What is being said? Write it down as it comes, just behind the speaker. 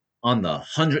On the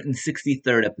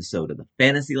 163rd episode of the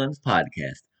Fantasy Lens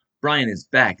podcast, Brian is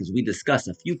back as we discuss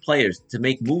a few players to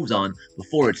make moves on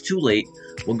before it's too late.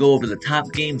 We'll go over the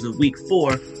top games of week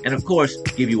 4 and, of course,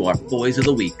 give you our boys of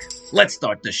the week. Let's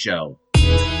start the show.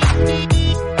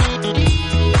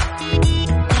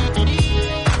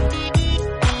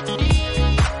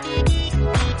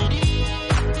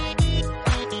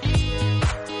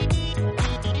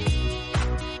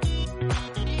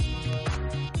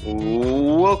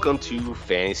 Welcome to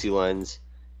Fantasy Lens,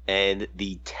 and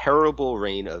the terrible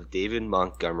reign of David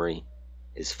Montgomery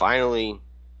is finally,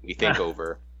 we think,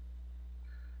 over.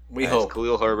 We hope.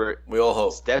 Khalil Herbert We all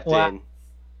hope. stepped in.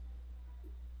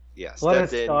 Yeah, What a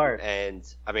stepped in, start. and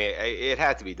I mean, it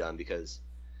had to be done because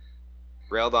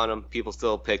railed on him. People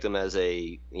still picked him as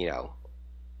a,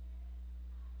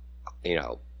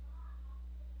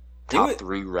 top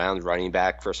 3 round running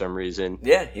back for some reason.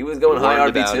 Yeah, he was going We high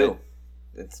warned RB about too.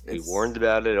 We warned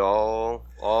about it all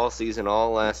season,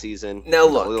 all last season. Now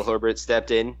look. Khalil Herbert stepped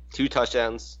in, 2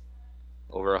 touchdowns,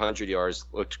 over 100 yards,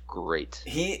 looked great.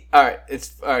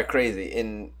 It's crazy.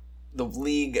 In the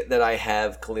league that I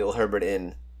have Khalil Herbert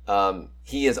in,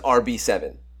 he is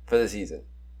RB7 for the season.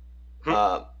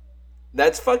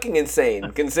 That's fucking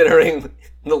insane considering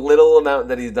the little amount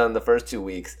that he's done the first 2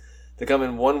 weeks to come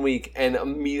in 1 week and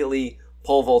immediately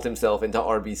pole vault himself into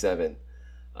RB7.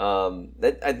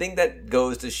 I think that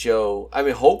goes to show. I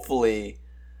mean, hopefully,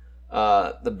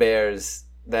 the Bears,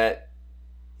 that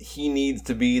he needs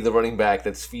to be the running back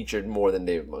that's featured more than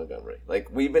David Montgomery. Like,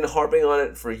 we've been harping on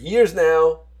it for years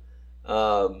now.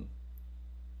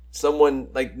 Someone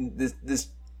like this,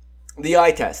 the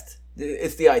eye test.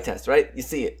 It's the eye test, right? You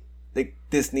see it.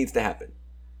 This needs to happen.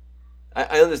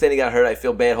 I understand he got hurt. I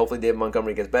feel bad. Hopefully, David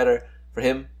Montgomery gets better for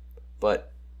him, but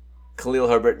Khalil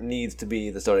Herbert needs to be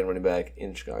the starting running back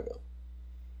in Chicago.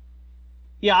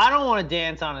 Yeah, I don't want to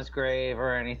dance on his grave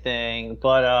or anything,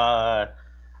 but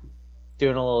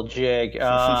doing a little jig.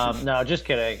 No, just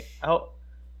kidding.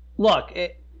 Look,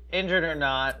 injured or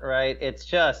not, right? It's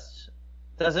just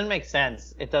doesn't make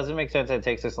sense. It doesn't make sense that it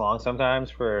takes this long sometimes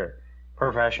for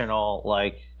professional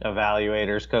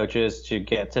evaluators, coaches to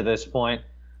get to this point.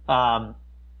 I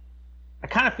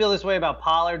kind of feel this way about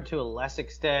Pollard to a less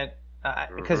extent.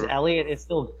 Because Elliott is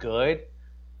still good.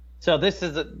 So this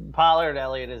is Pollard.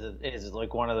 Elliott is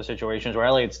like one of those situations where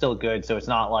Elliott's still good. So it's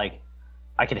not like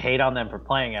I could hate on them for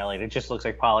playing Elliott. It just looks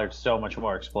like Pollard's so much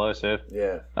more explosive.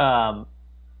 Yeah.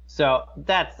 So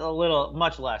that's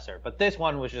much lesser. But this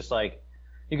one was just like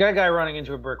you got a guy running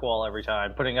into a brick wall every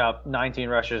time, putting up 19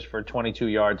 rushes for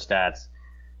 22-yard stats.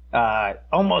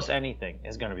 Almost anything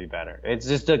is going to be better. It's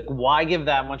just why give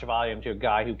that much volume to a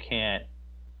guy who can't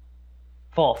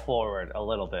fall forward a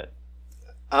little bit?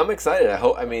 I'm excited. I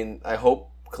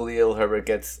hope Khalil Herbert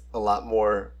gets a lot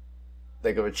more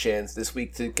of a chance this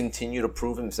week to continue to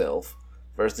prove himself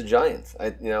versus the Giants.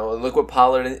 Look what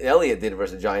Pollard and Elliott did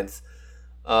versus the Giants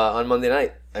on Monday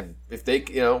night.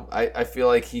 I feel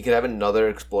like he could have another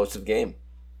explosive game,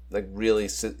 really,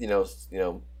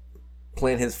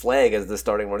 plant his flag as the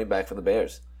starting running back for the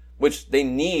Bears, which they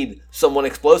need someone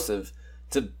explosive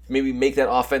to maybe make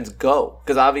that offense go,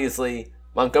 because obviously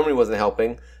Montgomery wasn't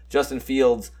helping. Justin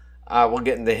Fields, we'll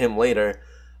get into him later.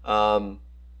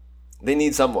 They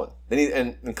need someone.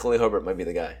 And Khalil Herbert might be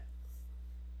the guy.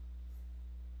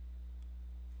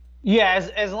 Yeah,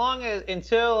 as long as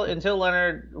until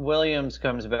Leonard Williams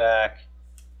comes back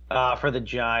for the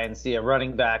Giants,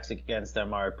 running backs against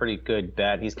them are a pretty good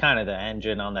bet. He's kind of the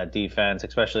engine on that defense,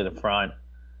 especially the front.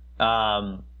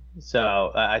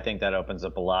 So I think that opens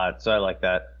up a lot. So I like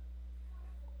that.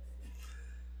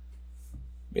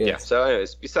 Yeah, so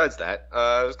anyways, besides that,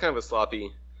 it was kind of a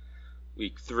sloppy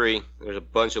week 3. There's a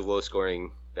bunch of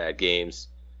low-scoring bad games.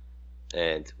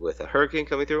 And with a hurricane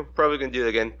coming through, probably going to do it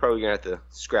again. Probably going to have to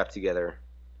scrap together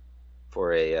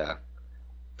for a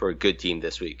good team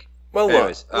this week. Well,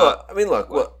 anyways,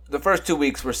 look, the first 2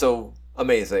 weeks were so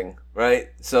amazing,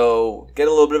 right? So get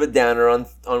a little bit of a downer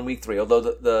on week 3, although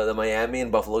the Miami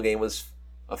and Buffalo game was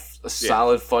a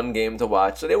solid, fun game to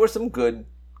watch. So there were some good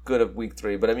of week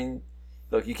 3, but I mean,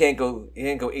 look, you can't go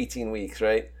 18 weeks,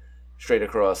 right? Straight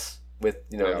across with,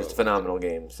 just phenomenal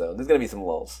games. So there's going to be some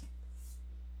lulls.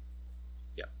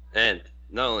 Yeah. And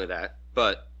not only that,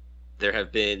 but there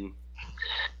have been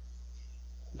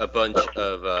a bunch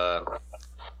of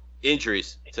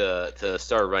injuries to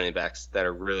star running backs that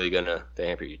are really going to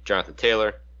hamper you. Jonathan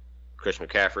Taylor, Chris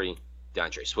McCaffrey,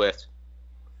 DeAndre Swift,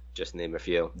 just to name a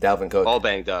few. Dalvin Cook. All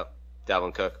banged up.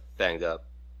 Dalvin Cook, banged up.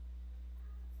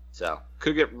 So,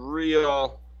 could get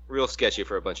real sketchy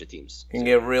for a bunch of teams. Can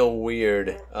get real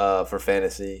weird for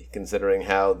fantasy, considering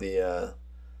how the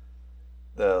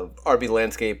RB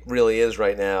landscape really is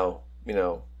right now,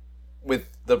 with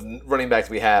the running backs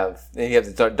we have, and you have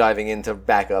to start diving into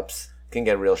backups, can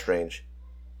get real strange.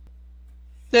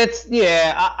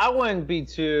 I wouldn't be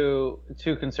too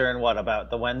concerned. What about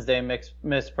the Wednesday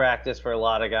missed practice for a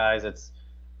lot of guys?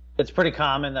 It's pretty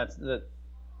common that the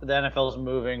NFL is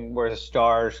moving where the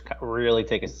stars really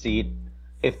take a seat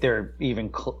if they're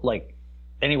even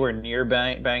anywhere near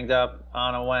banged up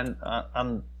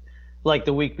on like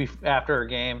the week after a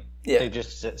game. Yeah. They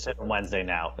just sit on Wednesday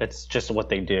now. It's just what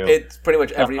they do. It's pretty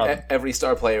much every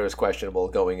star player is questionable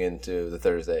going into the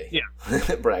Thursday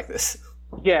practice.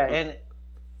 Yeah,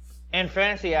 and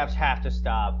fantasy apps have to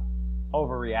stop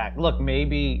overreact. Look,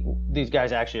 maybe these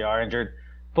guys actually are injured,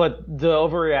 but the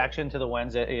overreaction to the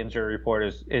Wednesday injury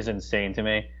report is insane to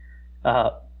me.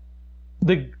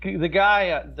 The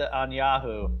guy on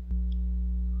Yahoo,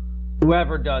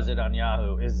 whoever does it on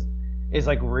Yahoo, is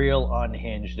like real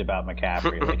unhinged about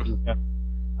McCaffrey.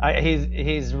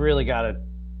 He's really got to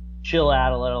chill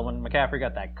out a little. When McCaffrey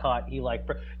got that cut,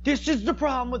 this is the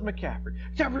problem with McCaffrey.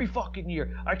 It's every fucking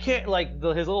year. I can't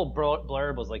his little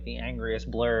blurb was like the angriest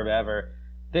blurb ever.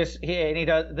 This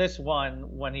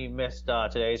one when he missed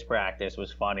today's practice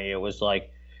was funny. It was like,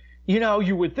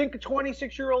 you would think a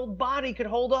 26-year-old body could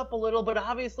hold up a little, but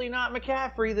obviously not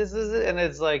McCaffrey. This is it, and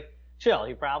it's like, chill.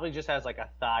 He probably just has like a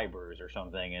thigh bruise or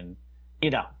something, and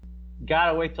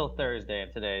gotta wait till Thursday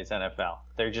in today's NFL.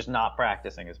 They're just not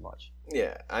practicing as much.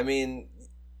 Yeah, I mean,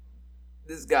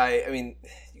 this guy. I mean,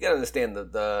 you gotta understand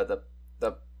the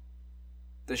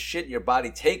shit your body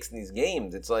takes in these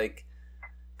games. It's like,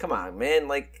 come on, man.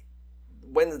 Like,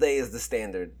 Wednesday is the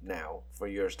standard now for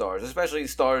your stars, especially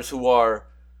stars who are,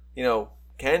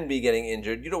 can be getting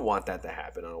injured. You don't want that to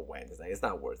happen on a Wednesday. It's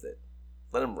not worth it.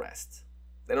 Let them rest.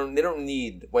 They don't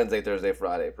need Wednesday, Thursday,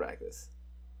 Friday practice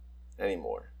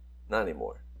anymore. Not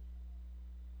anymore.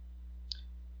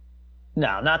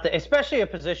 No, especially a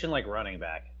position like running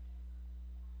back.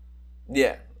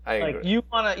 Yeah, I agree. You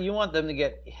want them to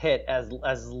get hit as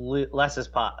less as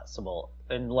possible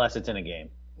unless it's in a game.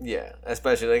 Yeah,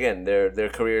 especially again, their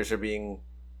careers are being,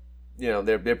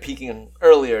 they're peaking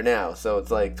earlier now. So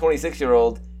it's like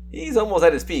 26-year-old, he's almost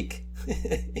at his peak.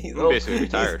 He's basically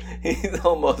retired. He's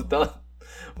almost done,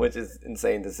 which is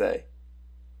insane to say.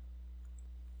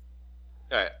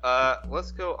 All right,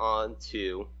 let's go on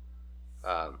to,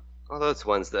 although it's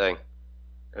Wednesday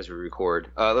as we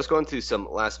record, let's go on to some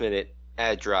last-minute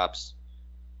ad drops.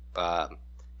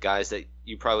 Guys that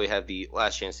you probably have the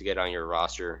last chance to get on your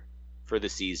roster for the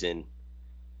season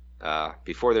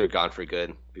before they're gone for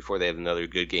good, before they have another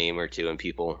good game or two, and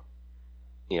people,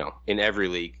 in every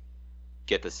league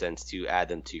get the sense to add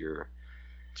them to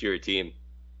your team.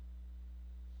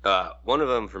 One of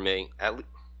them for me,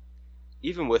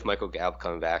 even with Michael Gallup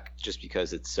coming back, just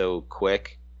because it's so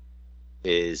quick,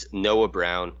 is Noah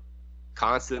Brown,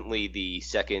 constantly the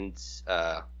second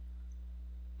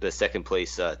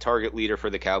place target leader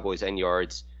for the Cowboys and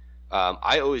yards.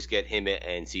 I always get him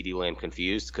and CeeDee Lamb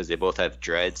confused because they both have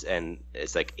dreads, and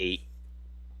it's like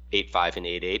 8'5" and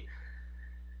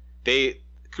 8'8".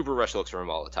 Cooper Rush looks for him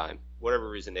all the time. Whatever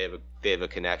reason, they have a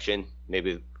connection,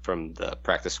 maybe from the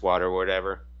practice squad or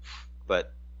whatever,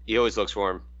 but he always looks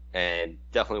for him. And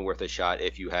definitely worth a shot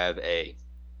if you have a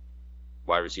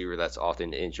wide receiver that's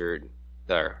often injured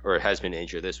or has been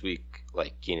injured this week,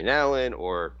 like Keenan Allen,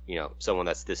 or someone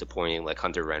that's disappointing like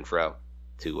Hunter Renfrow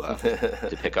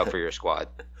to pick up for your squad.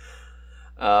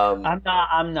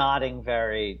 I'm nodding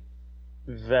very,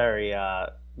 very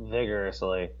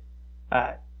vigorously.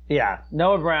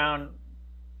 Noah Brown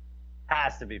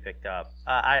has to be picked up.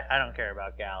 I don't care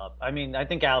about Gallup. I mean, I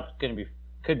think Gallup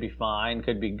could be fine,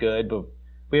 could be good, but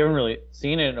we haven't really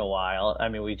seen it in a while. I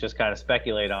mean, we just kind of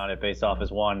speculate on it based off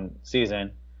his one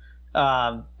season.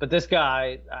 But this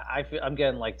guy, I'm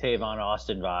getting like Tavon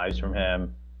Austin vibes from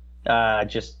him.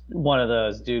 Just one of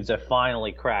those dudes that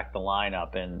finally cracked the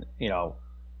lineup and,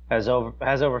 has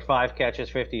over 5 catches,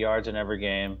 50 yards in every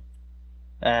game.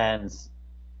 And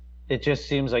it just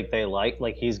seems like they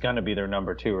like he's going to be their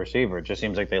number 2 receiver. It just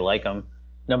seems like they like him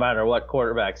no matter what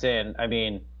quarterback's in. I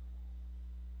mean,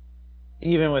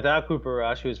 even without Cooper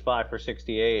Rush, who's 5 for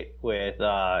 68 with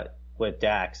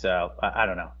Dak, so I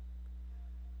don't know.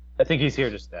 I think he's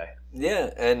here to stay. Yeah,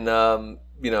 and the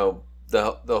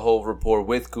whole rapport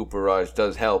with Cooper Rush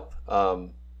does help,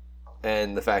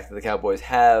 and the fact that the Cowboys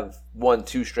have won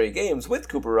 2 straight games with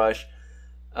Cooper Rush,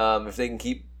 if they can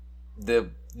keep the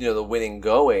winning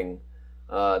going,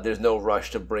 there's no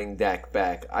rush to bring Dak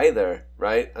back either,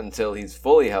 right? Until he's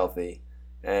fully healthy,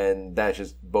 and that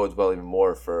just bodes well even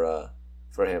more for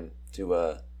him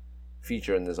to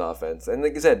feature in this offense. And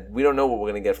like I said, we don't know what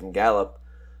we're going to get from Gallup.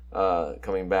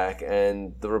 coming back,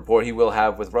 and the rapport he will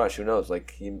have with Rush. Who knows?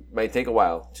 Like, he might take a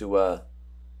while to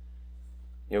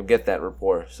get that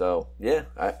rapport. So yeah,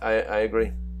 I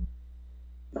agree.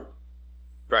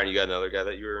 Brian, you got another guy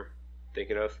that you were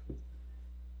thinking of?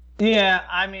 Yeah,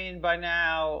 I mean, by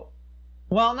now,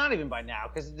 well, not even by now,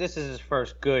 because this is his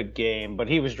first good game, but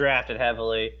he was drafted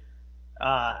heavily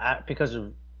because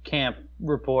of camp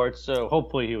reports, so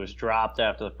hopefully he was dropped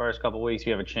after the first couple weeks.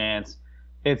 You have a chance.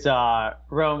 It's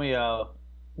Romeo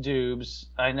Dubes.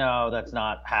 I know that's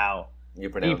not how he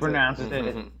pronounces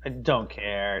it. I don't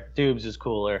care. Dubes is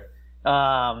cooler.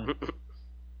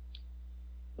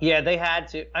 Yeah, they had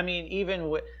to. I mean, even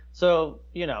with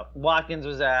Watkins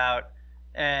was out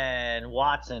and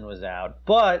Watson was out,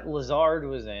 but Lazard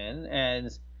was in,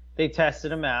 and they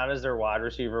tested him out as their wide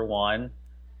receiver one.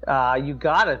 You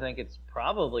gotta think it's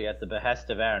probably at the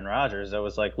behest of Aaron Rodgers. That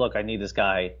was like, look, I need this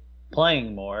guy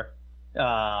playing more.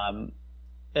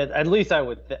 At least I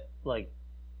would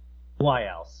why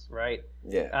else, right?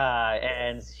 Yeah.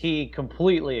 And he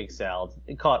completely excelled.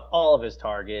 He caught all of his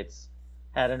targets,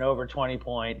 had an over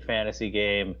 20-point fantasy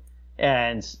game,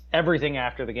 and everything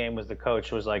after the game was the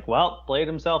coach was like, well, played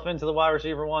himself into the wide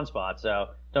receiver one spot, so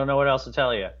don't know what else to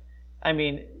tell you. I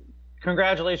mean,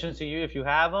 congratulations to you if you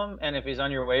have him, and if he's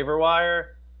on your waiver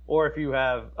wire, or if you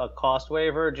have a cost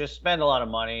waiver, just spend a lot of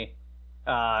money,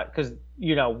 because,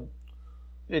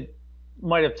 it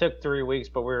might have took 3 weeks,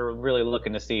 but we were really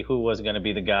looking to see who was going to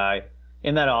be the guy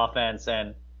in that offense,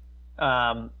 and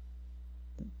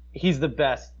he's the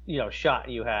best, shot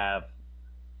you have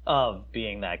of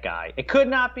being that guy. It could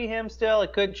not be him still.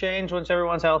 It could change once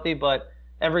everyone's healthy, but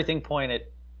everything pointed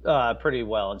pretty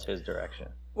well into his direction.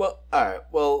 Well, all right.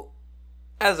 Well,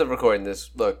 as of recording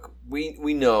this, look,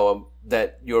 we know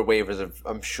that your waivers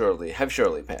have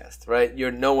surely passed, right?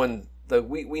 You're no one.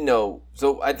 We know.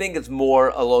 So I think it's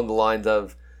more along the lines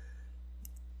of,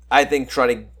 I think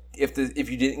if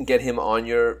you didn't get him on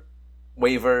your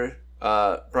waiver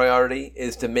priority,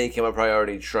 is to make him a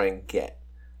priority to try and get.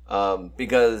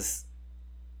 Because,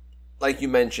 like you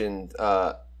mentioned,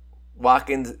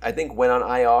 Watkins, I think, went on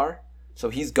IR, so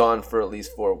he's gone for at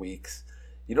least 4 weeks.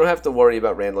 You don't have to worry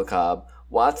about Randall Cobb.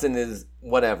 Watson is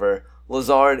whatever.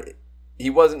 Lazard, he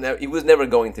was never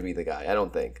going to be the guy, I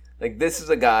don't think. Like, this is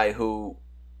a guy who,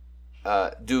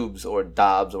 Dubes or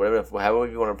Dobbs or whatever,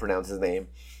 however you want to pronounce his name,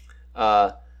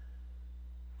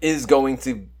 is going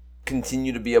to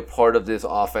continue to be a part of this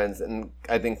offense and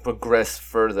I think progress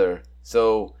further.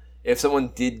 So if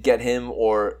someone did get him,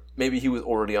 or maybe he was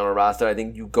already on a roster, I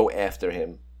think you go after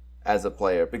him as a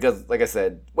player. Because, like I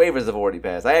said, waivers have already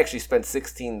passed. I actually spent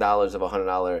 $16 of a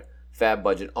 $100 fab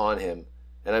budget on him,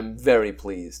 and I'm very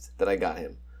pleased that I got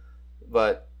him.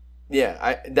 But, yeah,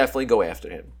 I definitely go after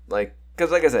him.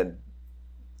 Because, like I said,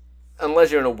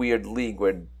 unless you're in a weird league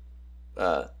where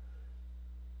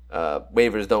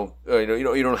waivers don't,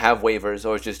 you don't have waivers,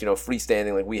 or it's just,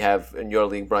 freestanding like we have in your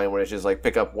league, Brian, where it's just like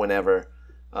pick up whenever.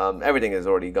 Everything has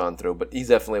already gone through, but he's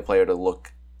definitely a player to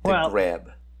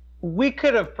grab. We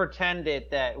could have pretended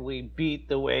that we beat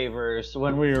the waivers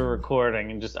when we were recording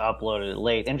and just uploaded it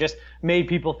late and just made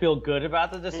people feel good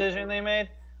about the decision they made.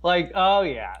 Like, oh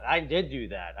yeah, I did do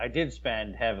that. I did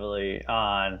spend heavily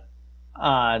on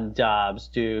Dobbs,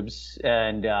 Dubes,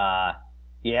 and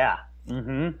yeah.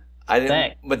 Mm-hmm. I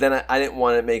didn't, but then I didn't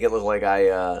want to make it look like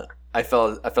I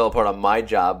fell apart on my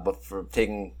job, but for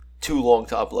taking too long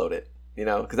to upload it.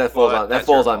 Because that falls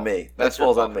on me. That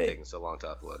falls on me. Taking so long to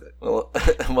upload it.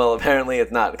 Well, apparently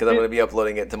it's not, because I'm going to be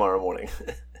uploading it tomorrow morning.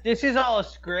 This is all a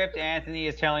script Anthony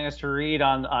is telling us to read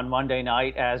on Monday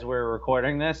night as we're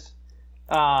recording this.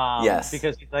 Yes.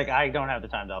 Because he's like, I don't have the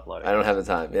time to upload it. I don't have the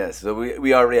time. Yes. So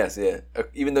we are. Yes. Yeah.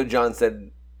 Even though John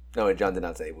said, no, John did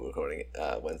not say we're recording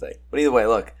it Wednesday. But either way,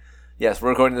 look. Yes, we're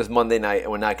recording this Monday night,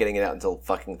 and we're not getting it out until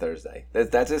fucking Thursday.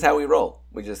 That's just how we roll.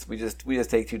 We just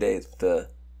take 2 days to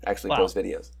actually post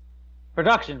videos.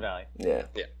 Production value. Yeah.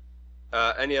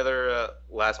 Yeah. Any other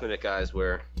last minute guys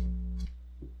where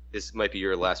this might be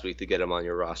your last week to get them on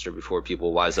your roster before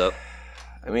people wise up?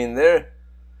 I mean,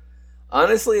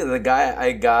 honestly, the guy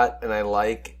I got and I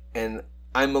like, and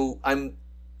I'm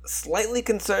slightly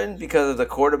concerned because of the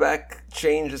quarterback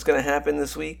change that's going to happen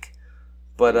this week.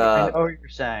 But I know what you're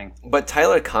saying. But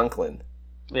Tyler Conklin.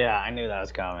 Yeah, I knew that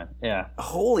was coming. Yeah.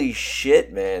 Holy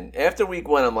shit, man. After week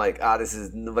 1, I'm like, this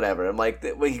is whatever. I'm like,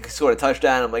 he scored a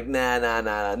touchdown. I'm like, nah.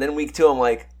 And then week 2, I'm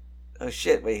like, oh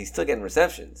shit, wait, he's still getting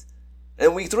receptions.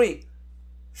 And week 3,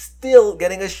 still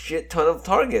getting a shit ton of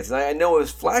targets. And I know it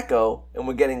was Flacco,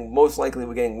 and most likely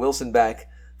we're getting Wilson back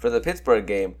for the Pittsburgh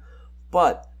game.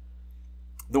 But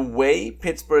the way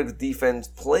Pittsburgh's defense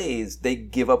plays, they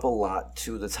give up a lot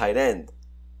to the tight end.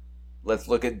 let's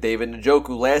look at David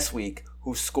Njoku last week,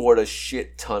 who scored a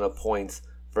shit ton of points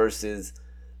versus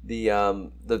the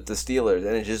Steelers,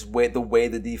 and it's just the way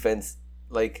the defense,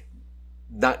 like,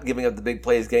 not giving up the big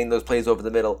plays, getting those plays over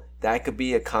the middle. That could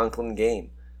be a Conklin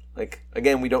game. Like,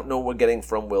 again, we don't know what we're getting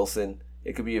from Wilson.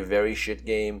 It could be a very shit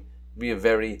game. It could be a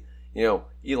very,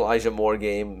 Elijah Moore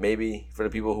game, maybe, for the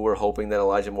people who are hoping that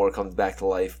Elijah Moore comes back to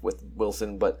life with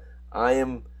Wilson. But I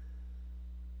am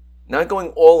not going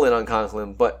all in on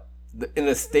Conklin, but in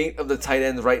the state of the tight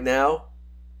ends right now,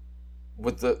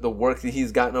 with the work that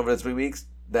he's gotten over the 3 weeks,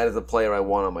 that is a player I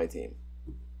want on my team.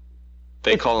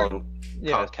 They call him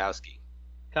Gronkowski.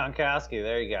 Gronkowski,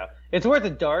 there you go. It's worth a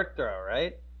dart throw,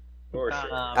 right? For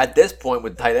sure. At this point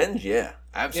with tight ends, yeah,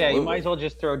 absolutely. Yeah, you might as well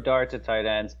just throw darts at tight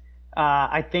ends.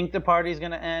 I think the party's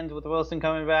going to end with Wilson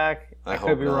coming back. I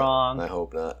could be wrong. I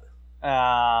hope not.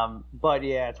 But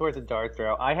yeah, it's worth a dart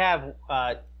throw. I have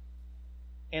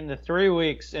in the 3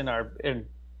 weeks in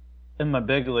my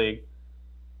big league,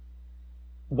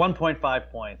 1.5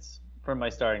 points from my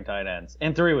starting tight ends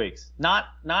in 3 weeks. Not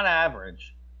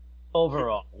average.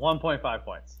 Overall, 1.5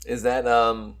 points. Is that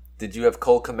did you have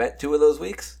Cole Kmet 2 of those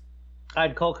weeks? I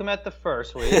had Cole Kmet the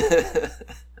first week.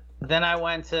 Then I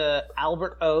went to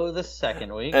Albert O the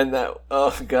second week. And that,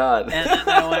 oh God. And then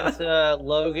I went to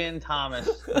Logan Thomas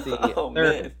the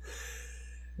third week.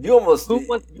 You almost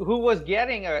who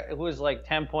was like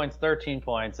 10 points, 13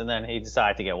 points, and then he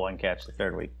decided to get one catch the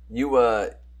third week.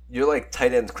 You're like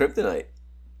tight end's kryptonite.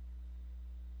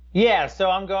 Yeah, so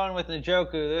I'm going with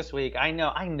Njoku this week. I know.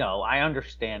 I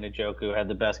understand Njoku had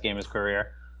the best game of his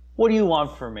career. What do you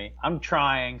want from me? I'm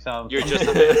trying something. You're just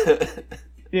a man.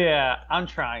 Yeah, I'm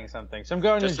trying something. So I'm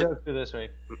going to Njoku this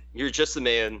week. You're just a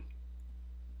man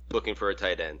looking for a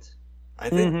tight end. I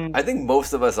think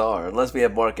most of us are, unless we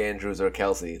have Mark Andrews or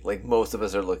Kelsey. Like, most of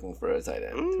us are looking for a tight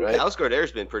end, right? Alex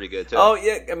Gardere's been pretty good too. Oh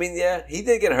yeah, I mean, yeah, he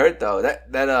did get hurt though.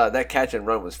 That catch and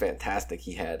run was fantastic.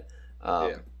 He had,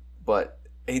 but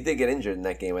he did get injured in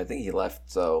that game. I think he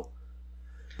left. So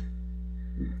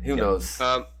who knows?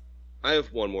 I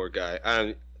have one more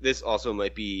guy. This also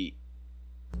might be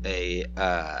a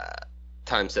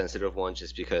time-sensitive one,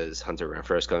 just because Hunter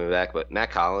Renfrow is coming back. But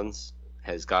Matt Collins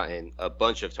has gotten a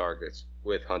bunch of targets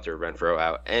with Hunter Renfrow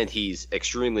out, and he's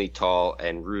extremely tall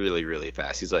and really, really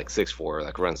fast. He's like 6'4",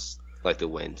 like runs like the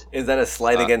wind. Is that a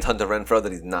slight against Hunter Renfrow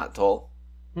that he's not tall?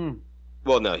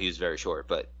 Well, no, he was very short,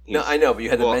 but no, I know, but you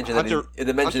had to mention Hunter,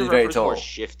 that he's very Renfrow's tall. More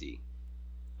shifty.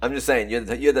 I'm just saying, you had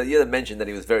to mention that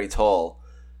he was very tall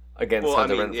against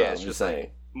Hunter Renfrow. Yeah, I'm just saying,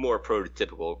 more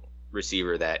prototypical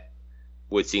receiver that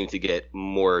would seem to get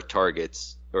more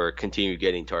targets or continue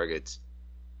getting targets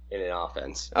in an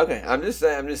offense. Okay, I'm just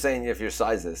saying if you're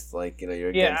sizist, like, you're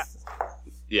against.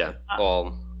 Yeah.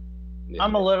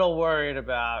 I'm a little worried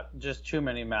about just too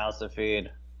many mouths to feed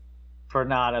for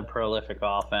not a prolific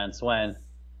offense when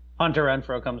Hunter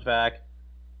Renfrow comes back.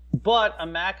 But a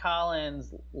Matt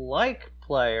Collins-like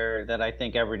player that I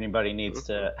think everybody needs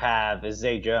to have is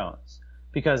Zay Jones,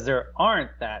 because there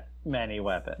aren't that many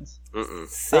weapons.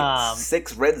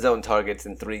 Six red zone targets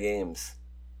in 3 games.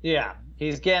 Yeah,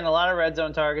 he's getting a lot of red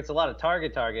zone targets, a lot of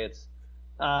targets,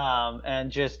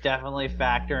 and just definitely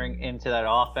factoring into that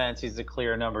offense. He's the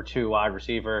clear number 2 wide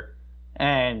receiver.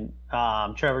 And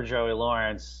Trevor Joey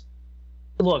Lawrence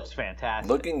looks fantastic.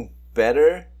 Looking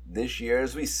better this year,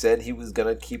 as we said he was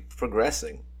going to keep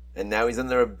progressing. And now he's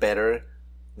under a better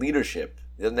leadership.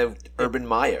 He doesn't have Urban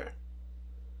Meyer,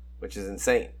 which is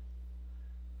insane.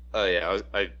 Oh, yeah,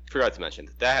 I forgot to mention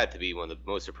that had to be one of the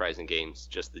most surprising games,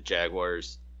 just the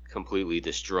Jaguars completely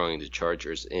destroying the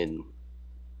Chargers in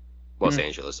Los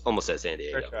Angeles, almost at San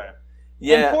Diego. For sure.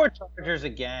 Yeah. And poor Chargers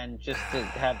again, just to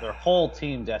have their whole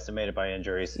team decimated by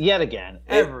injuries yet again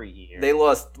every year. They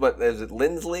lost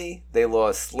Lindsley? They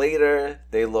lost Slater.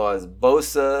 They lost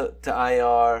Bosa to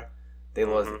IR. They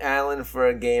lost Allen for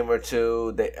a game or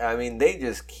two. They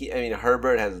just keep.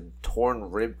 Herbert has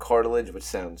torn rib cartilage, which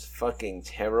sounds fucking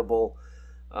terrible.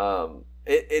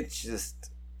 It's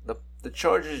just the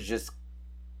Chargers just.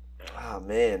 Oh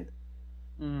man.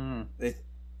 I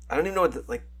don't even know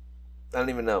I don't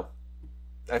even know.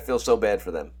 I feel so bad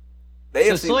for them.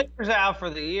 So Slater's out for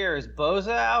the year. Is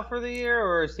Bosa out for the year,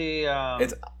 or is he?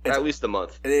 It's at least a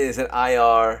month. It is an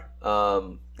IR.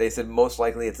 They said most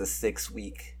likely it's a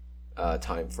 6-week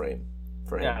time frame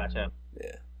for him. Gotcha.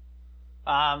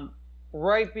 Yeah.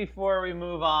 Right before we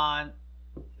move on,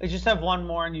 I just have one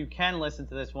more, and you can listen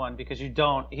to this one because he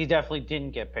definitely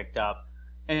didn't get picked up,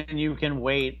 and you can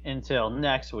wait until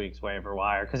next week's waiver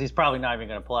wire because he's probably not even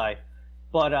going to play.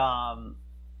 But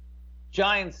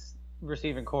Giants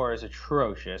receiving core is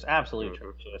atrocious, absolutely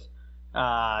atrocious.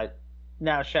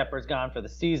 now Shepard's gone for the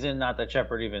season. Not that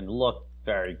Shepard even looked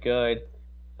very good.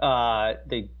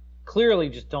 They clearly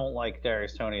just don't like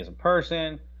Darius Toney as a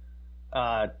person.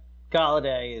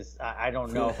 Galladay is, I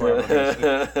don't know if we're ever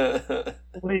going to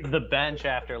leave the bench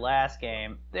after last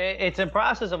game. It's a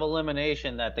process of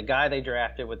elimination that the guy they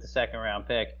drafted with the second-round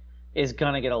pick is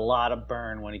going to get a lot of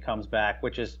burn when he comes back,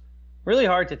 which is really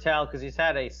hard to tell because he's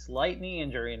had a slight knee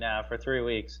injury now for 3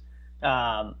 weeks.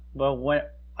 But when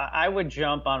I would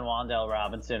jump on Wan'Dale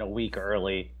Robinson a week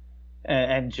early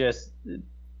and just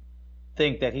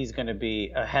think that he's going to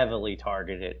be a heavily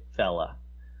targeted fella.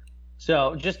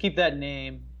 So just keep that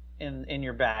name in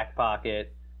your back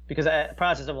pocket because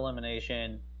process of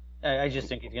elimination, I just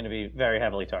think he's going to be very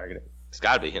heavily targeted. It's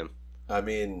got to be him. I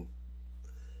mean,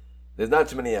 there's not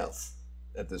too many else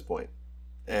at this point.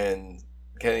 And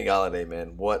Kenny Galladay,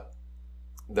 man, what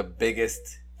the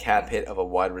biggest cap hit of a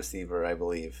wide receiver, I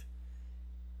believe,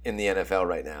 in the NFL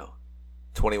right now.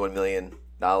 $21 million,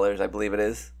 I believe it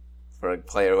is, for a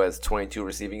player who has 22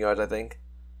 receiving yards, I think.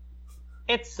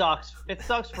 It sucks. It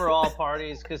sucks for all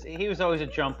parties because he was always a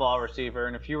jump ball receiver,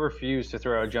 and if you refuse to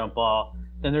throw a jump ball,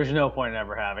 then there's no point in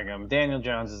ever having him. Daniel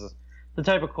Jones is the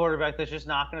type of quarterback that's just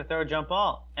not going to throw a jump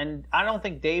ball. And I don't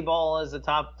think Dayball is the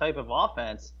top type of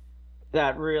offense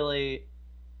that really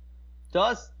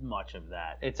does much of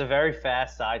that. It's a very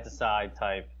fast side-to-side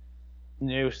type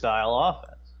new style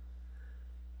offense.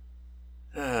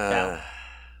 Now,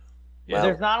 well,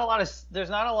 there's not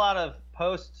a lot of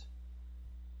post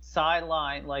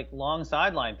sideline, like long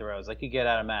sideline throws like you get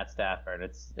out of Matt Stafford.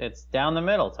 It's down the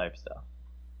middle type stuff.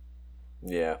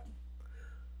 yeah.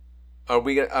 Are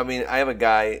we gonna, I mean, I have a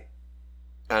guy,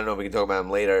 I don't know if we can talk about him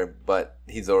later, but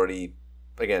he's already,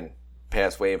 again,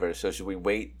 past waivers. So should we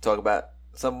wait to talk about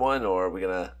someone, or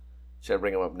should I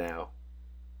bring him up now?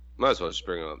 Might as well just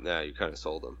bring him up now. You kind of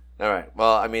sold him. All right.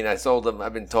 Well, I mean, I sold him.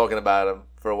 I've been talking about him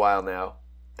for a while now,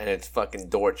 and it's fucking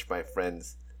Dortch, my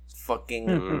friends. It's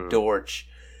fucking Dortch.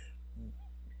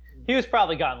 He was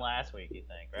probably gone last week, you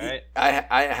think, right?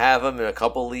 I have him in a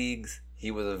couple leagues. He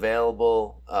was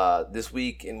available this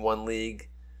week in one league.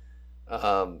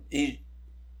 I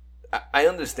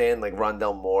understand like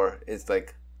Rondell Moore is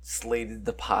like slated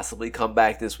to possibly come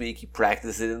back this week. He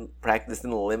practiced in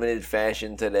a limited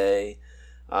fashion today.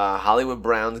 Hollywood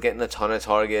Brown's getting a ton of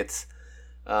targets.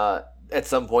 At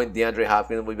some point, DeAndre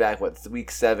Hopkins will be back. Week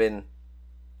 7?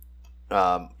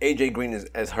 AJ Green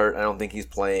is hurt. I don't think he's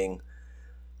playing,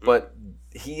 but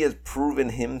he has proven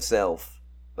himself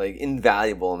like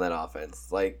invaluable in that offense.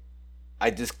 Like,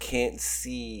 I just can't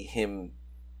see him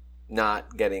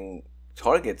not getting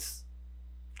targets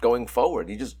going forward.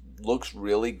 He just looks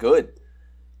really good.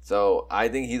 So I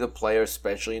think he's a player,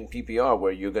 especially in PPR,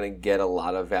 where you're going to get a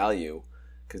lot of value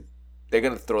because they're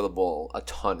going to throw the ball a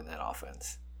ton in that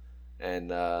offense.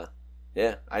 And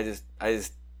yeah, I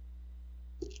just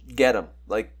get him.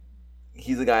 Like,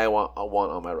 he's the guy I want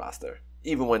on my roster,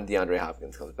 even when DeAndre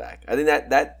Hopkins comes back. I think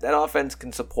that offense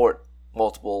can support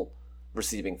multiple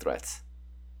receiving threats.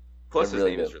 Plus, his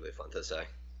really name do. is really fun to say.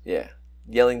 Yeah,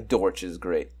 yelling Dortch is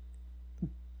great.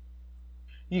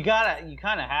 You kind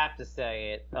of have to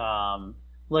say it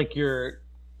like you're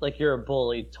a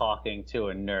bully talking to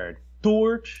a nerd.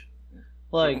 Dortch,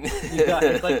 like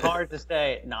it's like hard to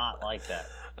say it not like that.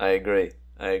 I agree.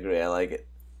 I like it.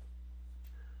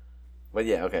 But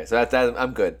yeah, okay. So that's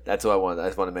I'm good. That's what I wanted. I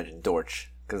just want to mention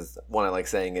Dortch because one, I like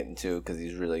saying it, and two, because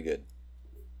he's really good.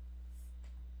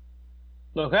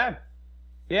 Okay.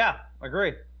 Yeah,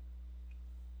 agreed.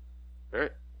 All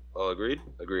right. All agreed?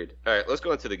 Agreed. All right, let's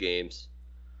go into the games.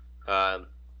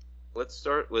 Let's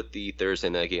start with the Thursday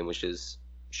night game, which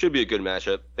should be a good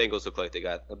matchup. Bengals look like they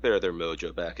got a bit of their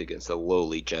mojo back against the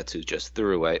lowly Jets, who just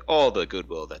threw away all the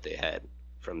goodwill that they had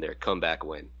from their comeback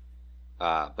win.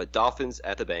 But Dolphins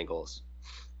at the Bengals.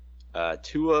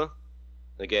 Tua,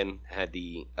 again, had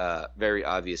the very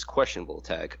obvious questionable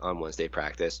tag on Wednesday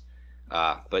practice.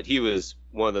 But he was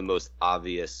one of the most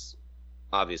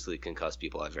obviously concussed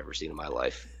people I've ever seen in my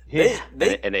life.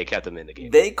 And they kept him in the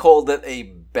game. They called it a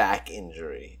back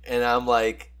injury. And I'm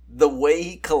like, the way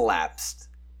he collapsed,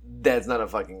 that's not a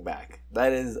fucking back.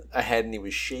 That is a head, and he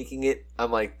was shaking it. I'm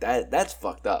like, that's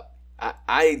fucked up.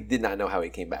 I did not know how he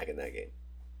came back in that game.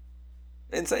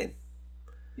 Insane.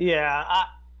 Yeah,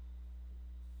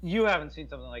 you haven't seen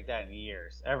something like that in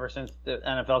years, ever since the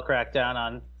NFL cracked down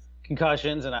on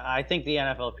concussions, and I think the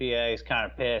NFLPA is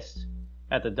kind of pissed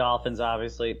at the Dolphins,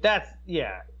 obviously.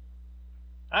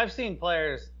 I've seen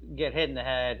players get hit in the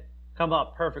head, come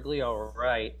up perfectly all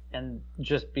right, and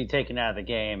just be taken out of the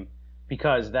game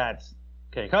because that's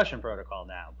concussion protocol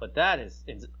now. But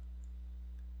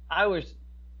I was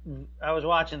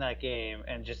watching that game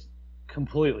and just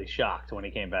completely shocked when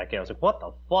he came back in. I was like, what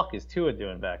the fuck is Tua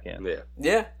doing back in? Yeah.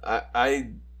 Yeah,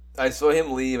 I saw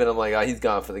him leave, and I'm like, oh, he's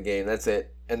gone for the game. That's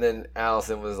it. And then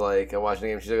Allison was like, I watched the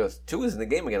game. She goes, Tua's in the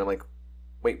game again. I'm like,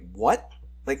 wait, what?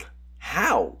 Like,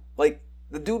 how? Like,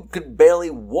 the dude could barely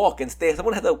walk and stay.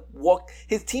 Someone had to walk.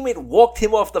 His teammate walked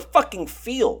him off the fucking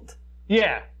field.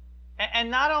 Yeah. And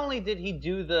not only did he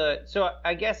do so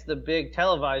I guess the big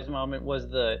televised moment was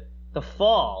the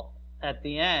fall at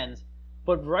the end,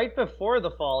 but right before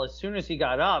the fall, as soon as he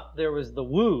got up, there was the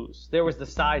woos. There was the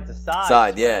side to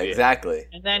side. Yeah, exactly.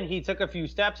 And then he took a few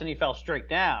steps and he fell straight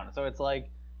down. So it's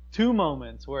like two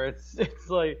moments where it's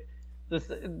like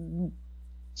this.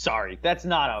 Sorry, that's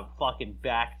not a fucking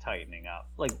back tightening up.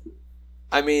 Like,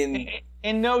 I mean,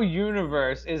 in no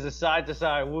universe is a side to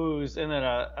side woos and then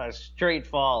a straight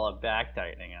fall of back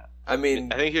tightening up. I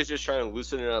mean, I think he was just trying to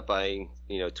loosen it up by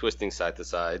twisting side to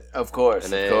side. Of course,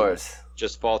 and then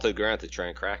just fall to the ground to try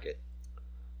and crack it.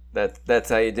 That's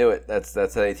how you do it. That's how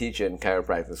they teach it in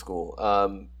chiropractic school. I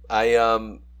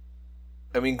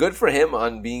mean, good for him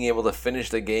on being able to finish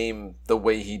the game the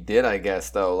way he did. I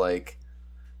guess though, like,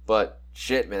 but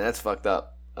shit, man, that's fucked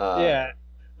up. Yeah.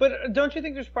 But don't you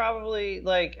think there's probably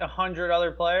like 100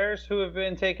 other players who have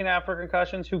been taken out for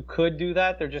concussions who could do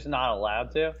that? They're just not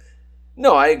allowed to.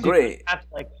 No, I agree.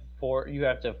 You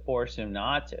have to force him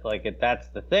not to. Like, that's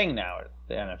the thing now at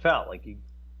the NFL. Like,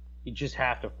 you just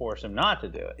have to force him not to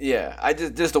do it. Yeah, I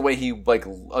just the way he like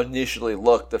initially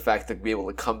looked, the fact to be able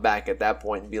to come back at that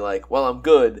point and be like, "Well, I'm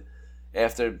good,"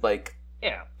 after like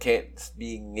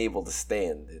being able to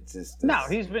stand. No,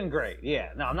 he's been great. Yeah,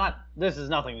 no, I'm not. This has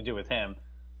nothing to do with him.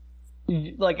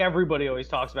 Like everybody always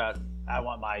talks about, I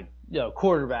want my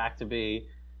quarterback to be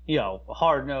a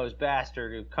hard-nosed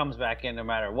bastard who comes back in no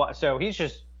matter what. So he's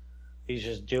just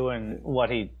doing what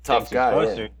he thinks he's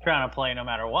supposed to, trying to play no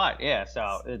matter what. Yeah,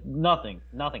 so nothing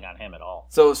on him at all.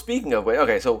 So speaking of,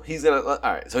 so he's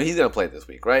gonna play this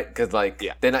week, right? Because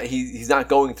they're not, he's not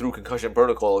going through concussion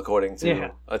protocol according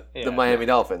to the Miami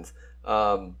Dolphins.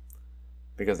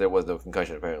 Because there was no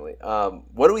concussion, apparently.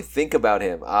 What do we think about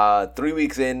him? 3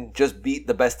 weeks in, just beat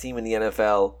the best team in the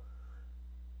NFL.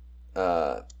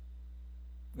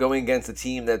 Going against a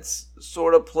team that's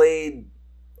sort of played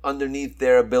underneath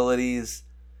their abilities.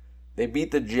 They beat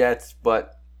the Jets,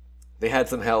 but they had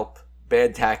some help.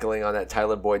 Bad tackling on that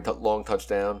Tyler Boyd long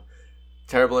touchdown.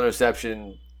 Terrible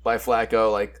interception by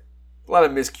Flacco. Like, a lot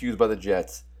of miscues by the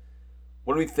Jets.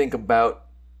 What do we think about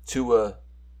Tua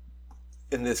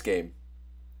in this game?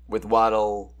 With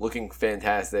Waddle looking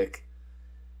fantastic,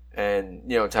 and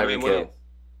Tyreek Hill.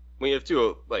 When you have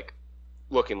two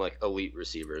looking like elite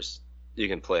receivers, you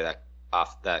can play that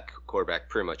off that quarterback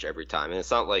pretty much every time. And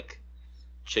it's not like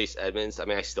Chase Edmonds. I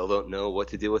mean, I still don't know what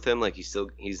to do with him. Like he's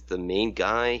the main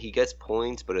guy. He gets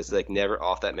points, but it's like never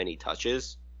off that many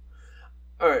touches.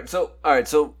 All right.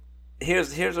 So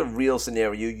here's a real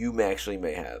scenario you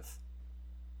may have.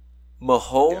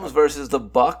 Mahomes versus the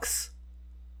Bucks.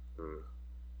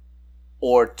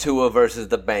 Or Tua versus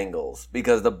the Bengals,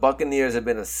 because the Buccaneers have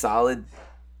been a solid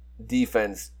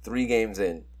defense 3 games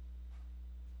in.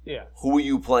 Yeah. Who are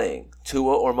you playing,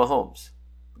 Tua or Mahomes?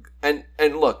 And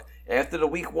look, after the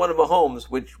week 1 of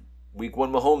Mahomes, which week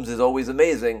 1 Mahomes is always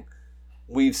amazing,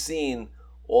 we've seen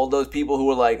all those people who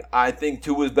are like, I think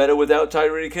Tua is better without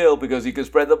Tyreek Hill because he can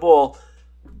spread the ball.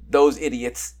 Those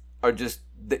idiots are just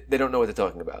they don't know what they're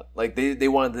talking about. Like they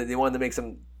wanted to make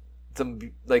some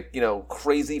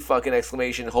crazy fucking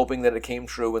exclamation hoping that it came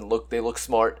true and they look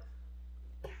smart.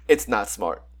 It's not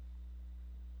smart.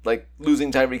 Like,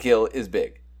 losing Tyreek Hill is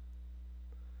big.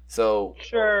 So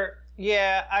sure,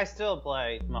 yeah, I still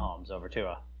play Mahomes over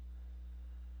Tua.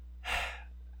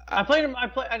 I played him.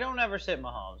 I don't ever sit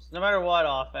Mahomes, no matter what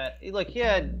offense. Like he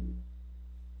had.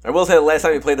 I will say the last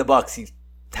time he played the Bucks, he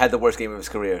had the worst game of his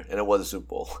career, and it was a Super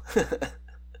Bowl.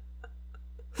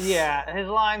 Yeah, his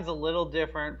line's a little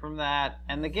different from that,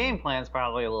 and the game plan's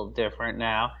probably a little different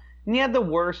now. And he had the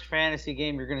worst fantasy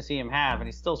game you're going to see him have, and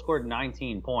he still scored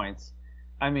 19 points.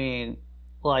 I mean,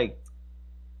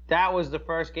 that was the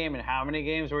first game in how many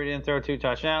games where he didn't throw 2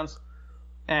 touchdowns?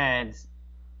 And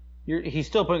he's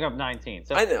still putting up 19.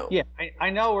 So I know. Yeah, I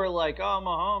know we're like, oh,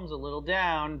 Mahomes a little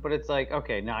down, but it's like,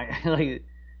 okay, a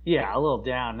little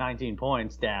down, 19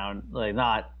 points down,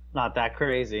 not that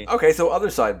crazy. Okay, so other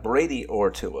side, Brady or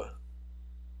Tua?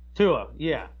 Tua,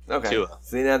 yeah. Okay. Tua.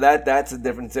 See, now that's a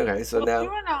difference. Okay, so now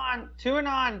Tua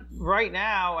right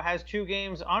now has 2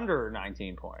 games under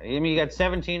 19 points. I mean, he got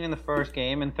 17 in the first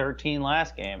game and 13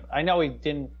 last game. I know he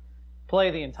didn't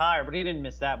play the entire, but he didn't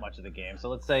miss that much of the game. So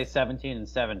let's say 17 and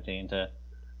 17 to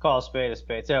call a spade.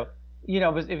 So,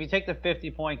 but if you take the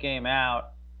 50-point game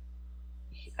out,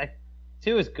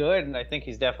 Tua is good, and I think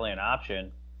he's definitely an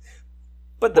option.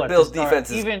 But the But to Bills' start- defense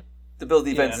is even the Bills'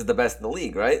 defense yeah. is the best in the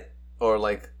league, right? Or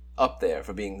like up there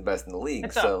for being the best in the league.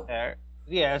 it's So up there.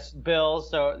 Yes, Bills.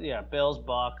 So yeah, Bills,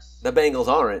 Bucks, the Bengals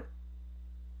aren't.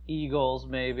 Eagles,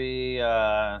 maybe.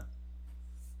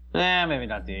 Maybe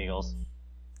not the Eagles.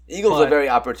 Eagles But- are very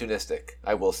opportunistic.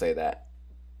 I will say that.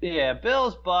 Yeah,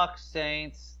 Bills, Bucks,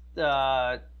 Saints.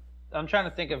 I'm trying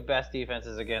to think of best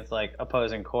defenses against like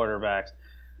opposing quarterbacks.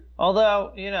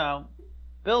 Although,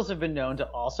 Bills have been known to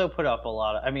also put up a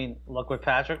lot of. I mean, look what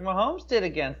Patrick Mahomes did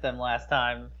against them last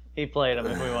time he played them.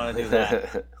 If we want to do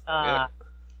that, Yeah.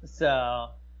 so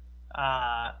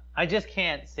I just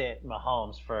can't sit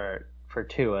Mahomes for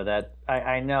Tua. That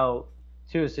I know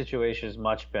Tua's situation is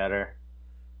much better.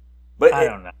 But I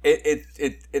don't know. It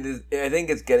is. I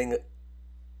think it's getting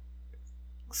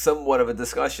somewhat of a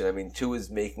discussion. I mean, Tua is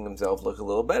making himself look a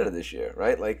little better this year,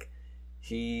 right? Like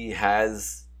he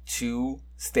has 2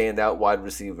 standout wide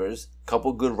receivers,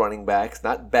 couple good running backs,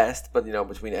 not best, but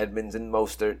between Edmonds and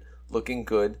Mostert, looking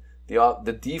good.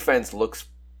 The defense looks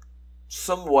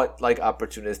somewhat like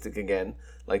opportunistic again,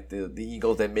 like the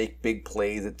Eagles. They make big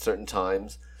plays at certain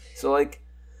times. So like,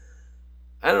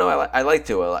 I don't know. I like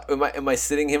Tua. Am I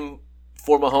sitting him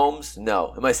for Mahomes?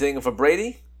 No. Am I sitting him for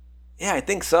Brady? Yeah, I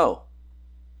think so.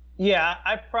 Yeah,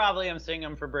 I probably am sitting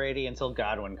him for Brady until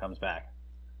Godwin comes back.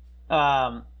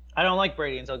 I don't like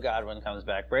Brady until Godwin comes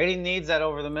back. Brady needs that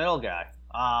over the middle guy.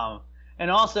 And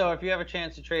also, if you have a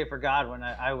chance to trade for Godwin,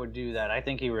 I would do that. I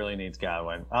think he really needs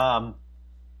Godwin.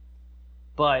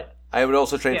 But I would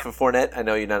also trade Yeah. for Fournette. I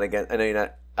know you're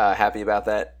not happy about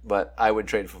that, but I would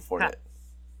trade for Fournette.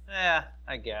 yeah,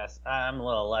 I guess I'm a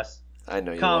little less I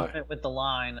know you are. confident with the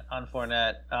line on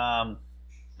Fournette.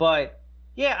 But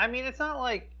yeah, I mean, it's not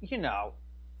like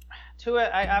Tua.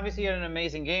 I obviously had an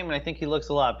amazing game, and I think he looks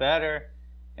a lot better,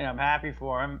 and I'm happy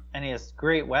for him. And he has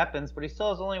great weapons, but he still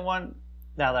has only one.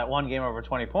 Now that one game over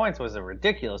 20 points was a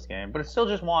ridiculous game, but it's still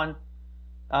just one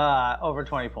over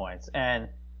 20 points, and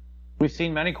we've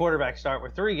seen many quarterbacks start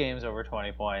with 3 games over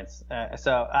 20 points.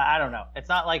 So I don't know. It's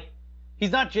not like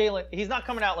he's not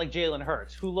coming out like Jalen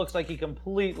Hurts, who looks like he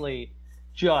completely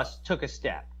just took a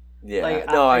step. Yeah, Like,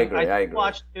 no, I agree. I agree.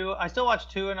 I still watch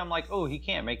 2, and I'm like, oh, he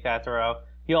can't make that throw.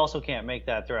 He also can't make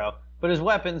that throw. But his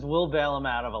weapons will bail him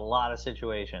out of a lot of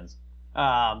situations,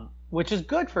 which is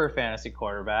good for a fantasy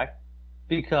quarterback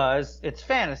because it's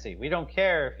fantasy. We don't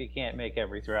care if he can't make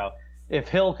every throw. If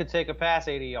Hill could take a pass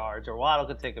 80 yards or Waddle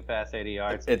could take a pass 80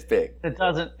 yards, It's big. it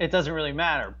doesn't really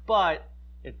matter. But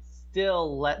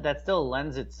that still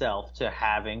lends itself to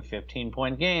having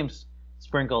 15-point games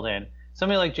sprinkled in.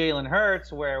 Somebody like Jalen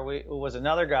Hurts, where it was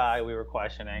another guy we were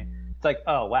questioning. It's like,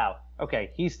 oh wow,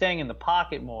 okay, he's staying in the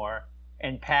pocket more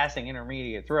and passing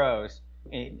intermediate throws.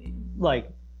 Like,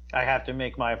 I have to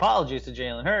make my apologies to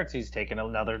Jalen Hurts. He's taken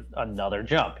another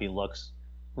jump. He looks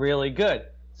really good.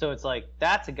 So it's like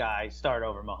that's a guy start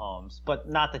over Mahomes, but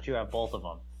not that you have both of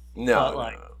them. No, But no,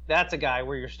 like no. that's a guy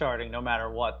where you're starting no matter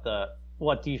what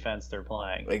defense they're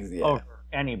playing Yeah. over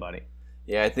anybody.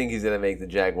 Yeah, I think he's gonna make the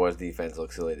Jaguars defense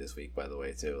look silly this week. By the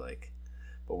way, too. Like,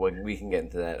 but we can get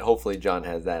into that. Hopefully, John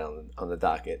has that on the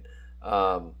docket. But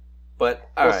all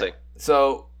We'll right. see.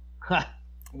 So,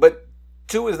 but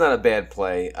 2 is not a bad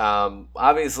play.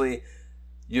 Obviously,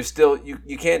 you're still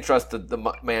you can't trust the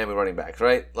Miami running backs,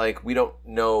 right? Like, we don't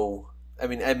know. I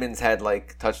mean, Edmonds had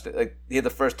he had the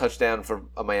first touchdown for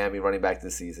a Miami running back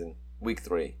this season, week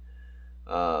 3.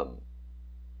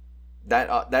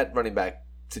 That running back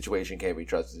situation can't be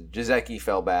trusted. Jaceki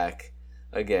fell back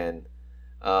again.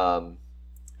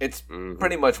 It's Mhm.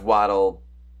 pretty much Waddle,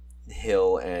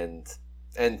 Hill, and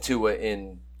Tua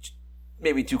in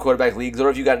maybe 2 quarterback leagues, or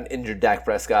if you got an injured Dak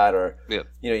Prescott, or Yeah.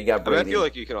 you got I mean, I Brady. feel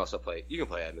like you can play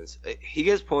Edmonds. He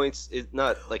gets points. It's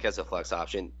not like as a flex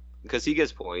option because he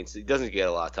gets points. He doesn't get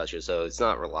a lot of touches, so it's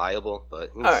not reliable, but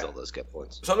he All right. still does get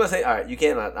points. So I'm gonna say, all right, you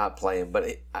can't not play him, but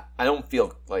I don't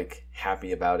feel like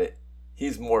happy about it.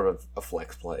 He's more of a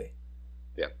flex play.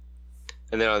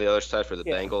 And then on the other side for the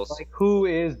Yeah, Bengals, like who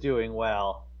is doing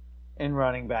well in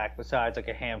running back besides like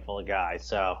a handful of guys?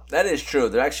 So That is true.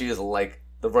 There actually is like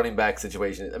the running back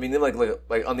situation. I mean, then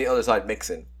like on the other side,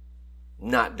 Mixon,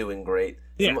 not doing great.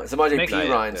 Yeah. Samaje Mixon-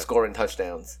 Perine Yeah. scoring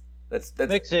touchdowns. That's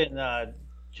Mixon,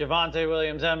 Javonte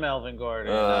Williams, and Melvin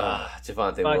Gordon, Javonte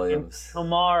fucking Williams.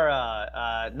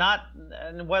 Kamara, not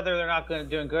and whether they're not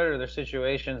doing good or their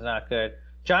situation's not good.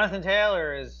 Jonathan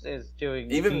Taylor is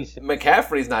doing Even decent.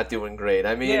 McCaffrey's not doing great.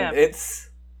 I mean, Yeah. it's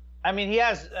I mean, he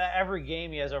has every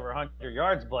game he has over 100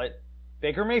 yards, but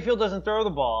Baker Mayfield doesn't throw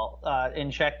the ball in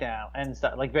check down and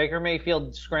stuff. Like Baker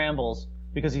Mayfield scrambles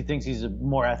because he thinks he's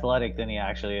more athletic than he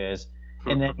actually is,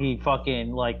 and then he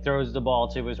fucking like throws the ball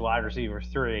to his wide receiver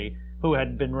 3, who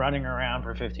had been running around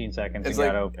for 15 seconds and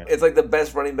got open. It's like the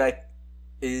best running back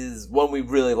is one we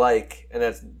really like, and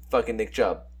that's fucking Nick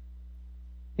Chubb.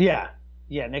 Yeah,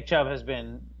 Nick Chubb has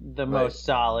been the most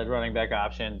solid running back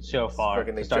option so far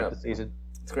to start the season.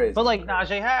 It's crazy. But like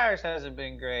Najee Harris hasn't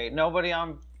been great. Nobody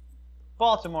on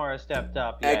Baltimore has stepped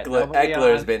up yet.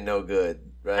 Eckler's been no good,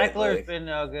 right? Eckler's been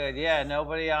no good. Yeah,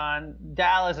 nobody on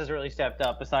Dallas has really stepped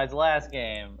up besides last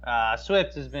game.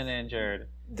 Swift has been injured.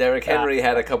 Derrick Henry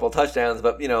had a couple touchdowns,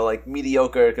 but like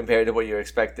mediocre compared to what you're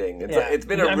expecting. It's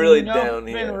been a really down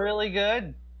here. It's been really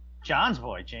good. John's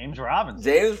boy, James Robinson.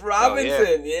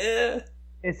 Yeah.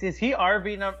 Is he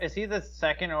RB Is he the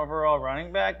second overall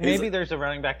running back? Maybe there's a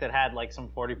running back that had like some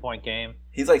 40-point game.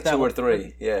 He's like 2 or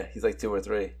 3. Yeah, he's like 2 or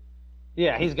 3.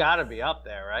 Yeah, he's got to be up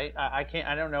there, right?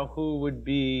 I don't know who would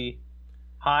be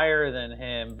higher than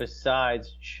him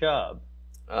besides Chubb.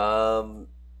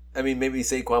 Maybe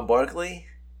Saquon Barkley.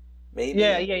 Maybe.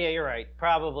 Yeah, you're right.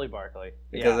 Probably Barkley.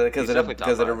 Because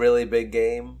of a really big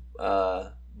game.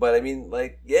 But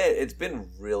it's been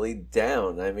really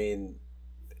down.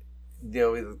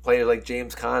 Players like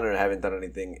James Conner haven't done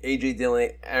anything. A.J.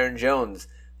 Dillon, Aaron Jones,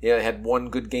 had one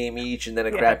good game each, and then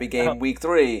a crappy game week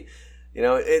 3.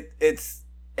 It's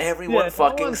everyone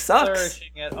fucking sucks.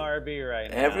 Flourishing at RB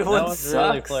right now. Everyone sucks.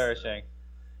 Really flourishing.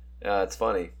 It's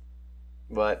funny,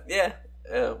 but yeah.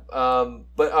 But all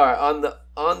right,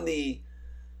 on the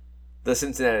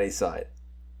Cincinnati side,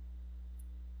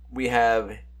 we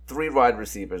have 3 wide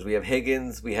receivers. We have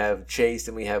Higgins, we have Chase,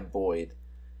 and we have Boyd.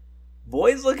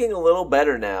 Boyd's looking a little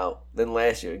better now than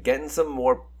last year, getting some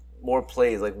more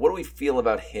plays. Like, what do we feel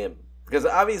about him? Because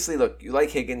obviously, look, you like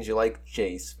Higgins, you like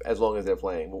Chase, as long as they're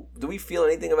playing. Do we feel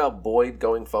anything about Boyd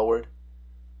going forward?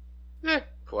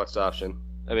 Flex option.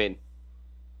 I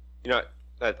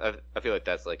feel like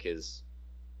that's like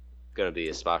going to be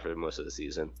his spot for most of the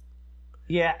season.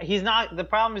 Yeah, he's not. The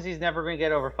problem is he's never going to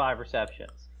get over 5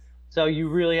 receptions. So you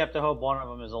really have to hope one of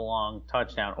them is a long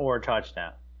touchdown or a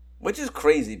touchdown. Which is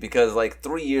crazy because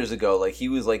 3 years ago, he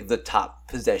was the top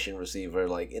possession receiver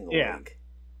in the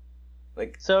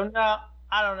league. So no,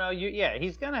 I don't know.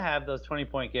 He's gonna have those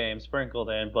 20-point games sprinkled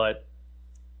in, but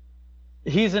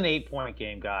he's an 8-point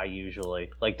game guy usually.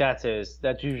 That's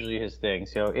usually his thing.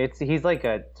 So he's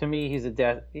to me he's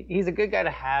a good guy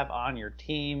to have on your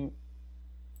team,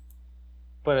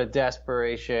 but a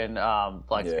desperation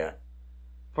flex guy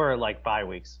for 5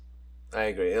 weeks. I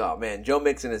agree. Oh man, Joe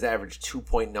Mixon has averaged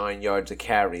 2.9 yards a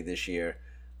carry this year.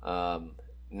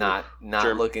 Not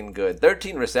looking good.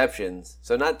 13 receptions,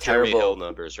 so not terrible. Jeremy Hill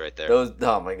numbers right there. Those.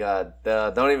 Oh my God!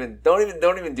 Don't even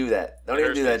do that. Don't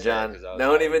even do that, John.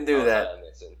 Don't even do that.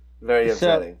 Very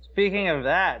upsetting. So, speaking of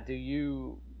that,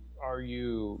 are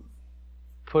you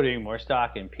putting more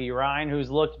stock in P. Ryan, who's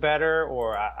looked better,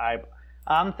 or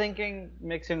I'm thinking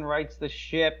Mixon rights the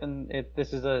ship, and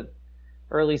this is a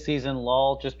early season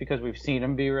lull just because we've seen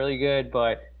him be really good,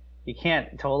 but you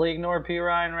can't totally ignore P.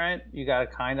 Ryan, right? You got to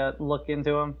kind of look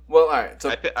into him. Well, all right. So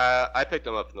I picked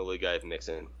him up in the league. I have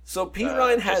Mixon. So P.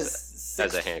 Ryan has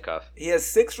as a handcuff. He has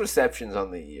 6 receptions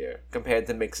on the year compared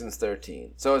to Mixon's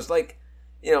 13. So it's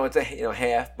it's a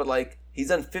half, but he's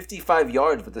done 55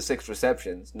 yards with the 6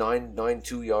 receptions,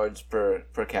 2 yards per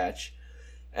catch,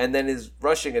 and then his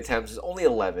rushing attempts is only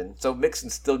 11. So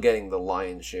Mixon's still getting the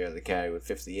lion's share of the carry with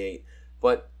 58,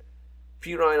 but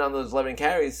P. Ryan on those 11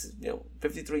 carries,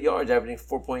 53 yards, averaging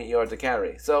 4.8 yards a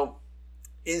carry. So,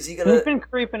 is he gonna? He's been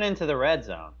creeping into the red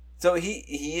zone. So he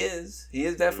is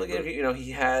definitely gonna.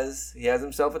 He has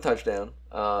himself a touchdown.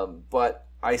 But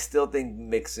I still think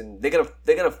Mixon. They're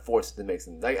gonna force it to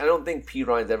Mixon. I don't think P.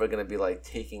 Ryan's ever gonna be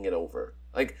taking it over.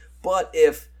 But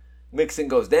if Mixon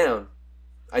goes down,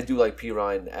 I do like P.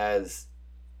 Ryan as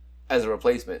a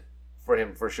replacement for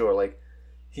him for sure.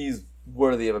 He's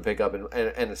worthy of a pickup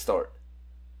and a start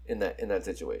in that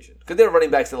situation. Because there are running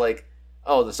backs that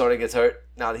the starter gets hurt,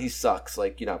 now he sucks.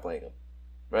 You're not playing him,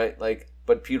 right?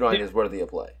 But P. Ryan is worthy of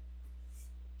play.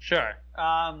 Sure.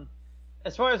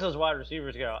 As far as those wide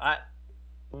receivers go, I'm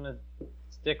gonna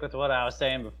stick with what I was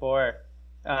saying before.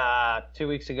 2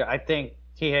 weeks ago, I think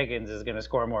T. Higgins is going to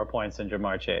score more points than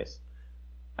Jamar Chase,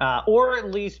 or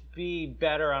at least be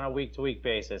better on a week-to-week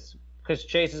basis. Because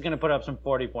Chase is going to put up some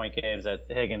 40-point games that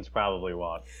Higgins probably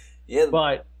won't. Yeah,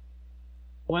 but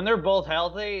when they're both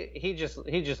healthy, he just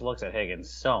looks at Higgins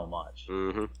so much.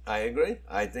 Mm-hmm. I agree.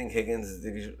 I think Higgins.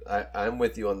 I'm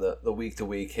with you on the week to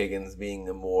week Higgins being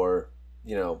a more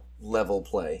level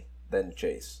play than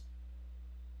Chase.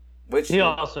 Which he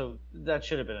also that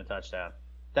should have been a touchdown.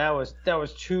 That was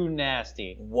too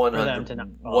nasty for 100, them to not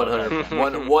call it.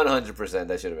 100%.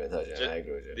 That should have been a touchdown. I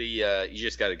agree with you. You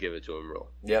just got to give it to him rule.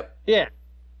 Yep. Yeah.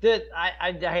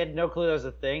 I had no clue that was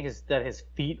a thing. That his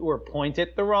feet were pointed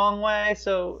the wrong way,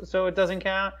 so it doesn't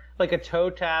count. Like a toe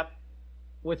tap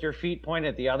with your feet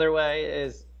pointed the other way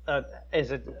is an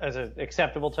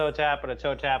acceptable toe tap, but a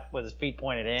toe tap with his feet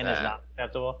pointed in is not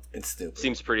acceptable. It's stupid.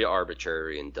 Seems pretty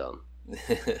arbitrary and dumb.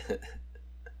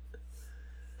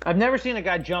 I've never seen a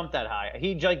guy jump that high.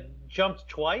 He jumped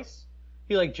twice.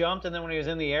 He jumped, and then when he was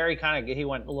in the air, he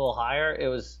went a little higher. It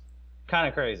was kind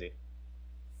of crazy.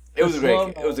 It was a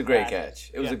great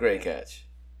catch. It was a great catch.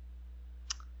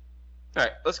 All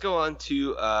right, let's go on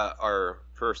to our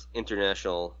first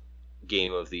international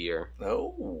game of the year.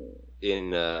 Oh.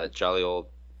 In jolly old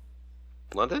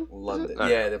London? London.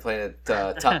 Yeah, they're playing at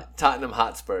Tottenham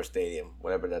Hotspur Stadium,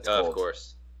 whatever that's called. Of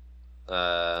course.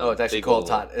 It's actually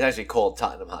called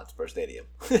Tottenham Hotspur Stadium.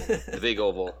 The Big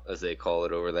Oval, as they call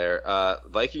it over there.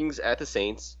 Vikings at the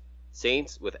Saints.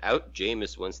 Saints without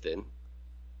Jameis Winston.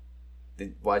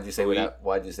 Why'd you say without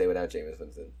Jameis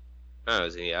Winston? Oh,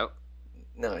 is he out?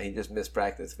 No, he just missed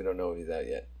practice. We don't know if he's out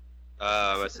yet.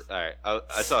 All right.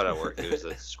 I saw it at work. It was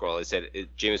a scroll. It said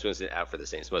Jameis Winston out for the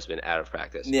Saints. Must have been out of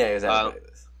practice. Yeah, he was out of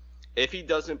practice. If he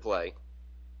doesn't play,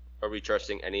 are we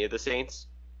trusting any of the Saints?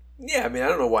 Yeah, I mean, I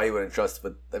don't know why you wouldn't trust,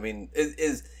 but I mean,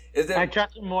 is there? I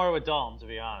trust him more with Dalton, to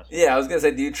be honest. Yeah, I was gonna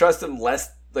say, do you trust him less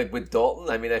with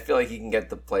Dalton? I mean, I feel like he can get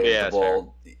the players the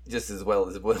ball just as well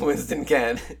as Winston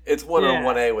can. It's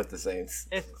 1-on-1A with the Saints.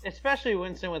 Especially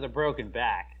Winston with a broken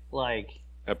back,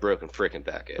 a broken freaking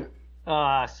back.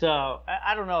 Yeah. So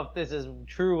I don't know if this is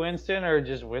true Winston or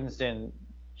just Winston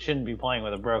shouldn't be playing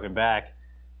with a broken back.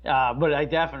 But I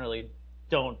definitely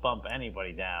don't bump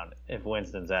anybody down if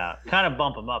Winston's out. Kind of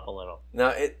bump him up a little. No,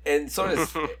 it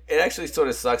actually sort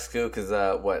of sucks too because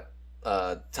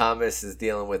Thomas is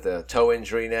dealing with a toe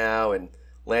injury now, and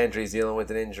Landry's dealing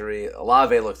with an injury.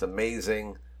 Olave looks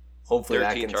amazing. Hopefully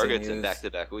that continues. 13 targets in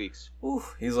back-to-back weeks. Ooh,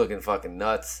 he's looking fucking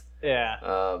nuts.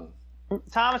 Yeah.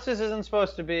 Thomas's isn't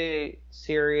supposed to be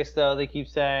serious though. They keep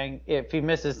saying if he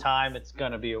misses time, it's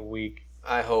gonna be a week.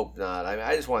 I hope not. I mean,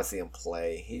 I just want to see him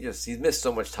play. He's missed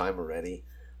so much time already.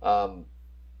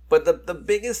 But the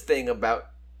biggest thing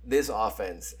about this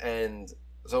offense, and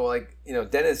so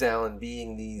Dennis Allen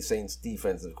being the Saints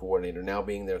defensive coordinator, now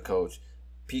being their coach,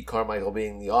 Pete Carmichael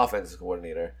being the offensive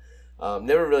coordinator,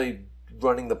 never really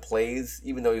running the plays,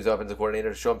 even though he was offensive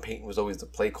coordinator. Sean Payton was always the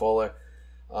play caller.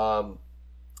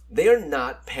 They are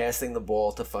not passing the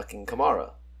ball to fucking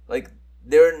Kamara. That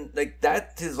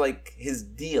is his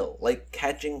deal.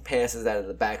 Catching passes out of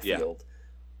the backfield.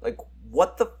 Yeah.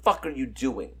 What the fuck are you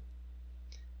doing?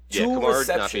 Yeah, Kamara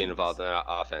not being involved in that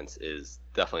offense is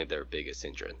definitely their biggest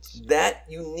hindrance. That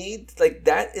you need,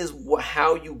 that is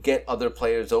how you get other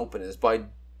players open, is by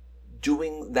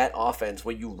doing that offense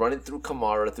where you run it through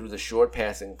Kamara through the short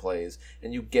passing plays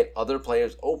and you get other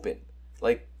players open.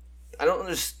 I don't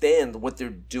understand what they're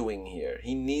doing here.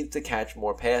 He needs to catch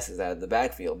more passes out of the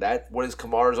backfield. That's what his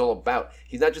Kamara is all about.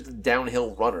 He's not just a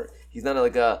downhill runner. He's not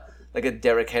like a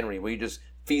Derrick Henry where you just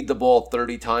feed the ball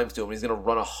 30 times to him and he's going to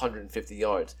run 150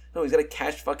 yards. No, he's got to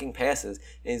catch fucking passes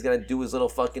and he's going to do his little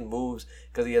fucking moves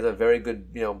because he has a very good,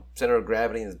 center of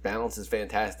gravity and his balance is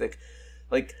fantastic.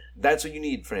 That's what you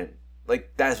need for him.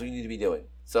 That's what you need to be doing.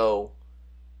 So,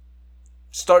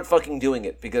 start fucking doing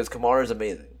it because Kamara is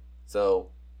amazing.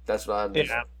 So, that's why I'm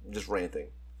just ranting.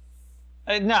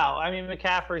 No, I mean,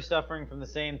 McCaffrey's suffering from the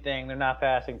same thing. They're not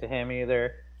passing to him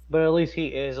either. But at least he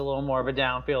is a little more of a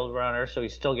downfield runner, so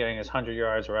he's still getting his 100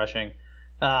 yards rushing.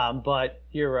 But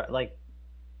you're right.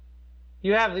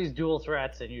 You have these dual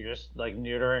threats, and you're just,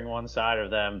 neutering one side of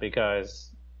them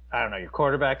because, I don't know, your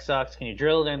quarterback sucks. Can you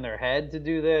drill it in their head to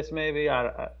do this, maybe?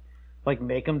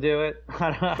 Make them do it.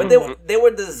 But they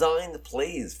were designed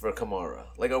plays for Kamara.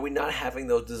 Are we not having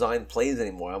those designed plays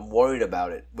anymore? I'm worried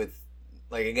about it with,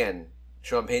 again,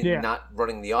 Sean Payton not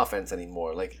running the offense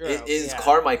anymore. Is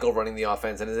Carmichael running the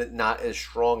offense, and is it not as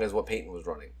strong as what Payton was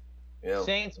running?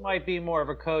 Saints might be more of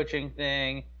a coaching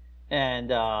thing, and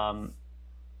the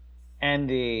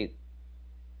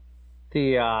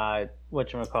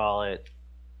whatchamacallit,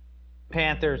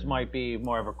 Panthers might be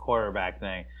more of a quarterback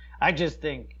thing.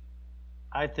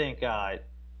 I think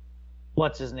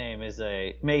what's his name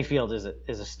Mayfield is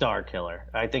a star killer.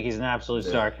 I think he's an absolute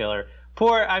star killer.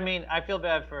 I feel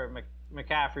bad for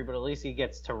McCaffrey, but at least he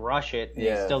gets to rush it. And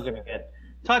he's still going to get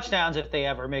touchdowns if they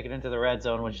ever make it into the red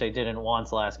zone, which they didn't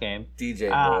once last game. DJ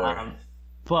Moore.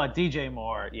 But DJ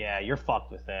Moore, you're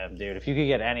fucked with him, dude. If you could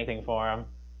get anything for him,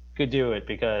 could do it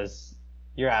because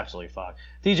you're absolutely fucked.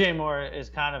 DJ Moore is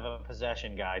kind of a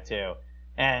possession guy too.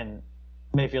 and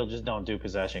Mayfield just don't do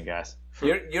possession, guys.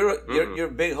 Your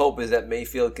big hope is that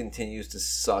Mayfield continues to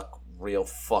suck real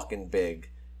fucking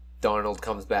big. Darnold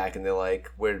comes back and they're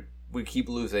like, we keep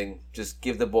losing. Just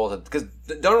give the ball to, because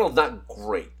Darnold's not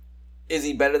great. Is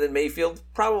he better than Mayfield?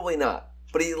 Probably not.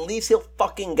 But at least he'll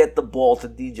fucking get the ball to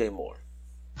DJ Moore.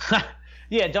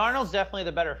 Yeah, Darnold's definitely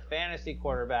the better fantasy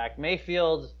quarterback.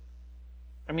 Mayfield,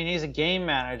 I mean, he's a game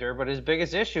manager, but his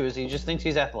biggest issue is he just thinks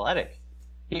he's athletic.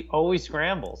 He always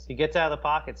scrambles. He gets out of the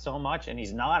pocket so much, and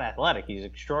he's not athletic. He's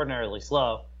extraordinarily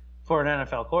slow for an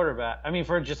NFL quarterback. I mean,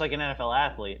 for just like an NFL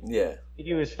athlete. Yeah.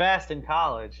 He was fast in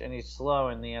college, and he's slow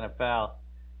in the NFL.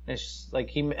 It's just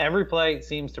like every play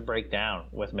seems to break down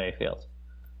with Mayfield.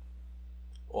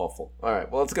 Awful. All right.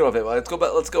 Well, let's get off it. Let's go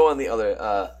back. Let's go on the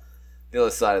other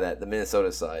side of that, the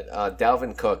Minnesota side.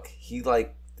 Dalvin Cook. He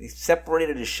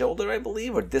separated his shoulder, I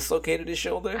believe, or dislocated his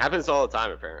shoulder. Happens all the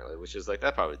time, apparently, which is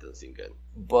that probably doesn't seem good.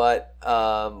 But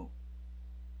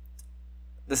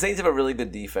the Saints have a really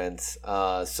good defense,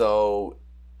 so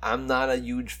I'm not a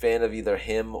huge fan of either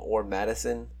him or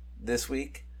Madison this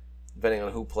week, depending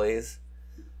on who plays.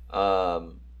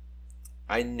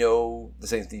 I know the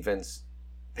Saints defense,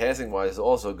 passing-wise, is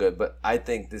also good, but I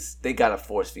think they got to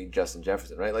force-feed Justin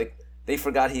Jefferson, right? Like, they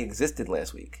forgot he existed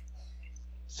last week.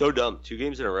 So dumb. 2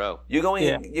 games in a row. You're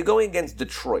going against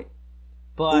Detroit.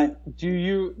 But do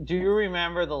you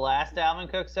remember the last Dalvin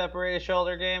Cook separated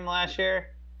shoulder game last year?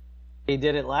 He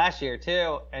did it last year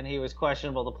too, and he was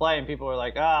questionable to play, and people were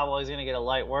like, well, he's going to get a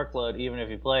light workload even if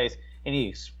he plays, and he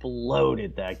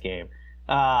exploded that game.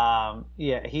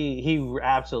 He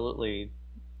absolutely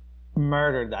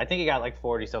murdered. I think he got like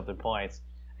 40-something points.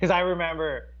 Because I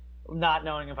remember not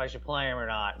knowing if I should play him or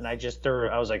not, and I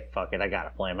was like, fuck it, I gotta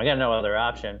play him. I got no other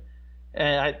option.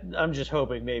 And I'm just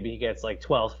hoping maybe he gets like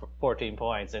 12, 14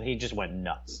 points, and he just went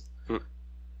nuts.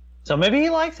 So maybe he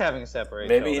likes having a separation.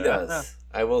 Maybe he does.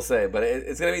 I will say, but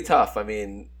it's going to be tough. I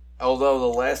mean, although the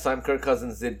last time Kirk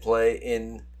Cousins did play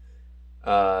in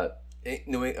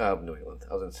New England,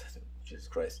 Jesus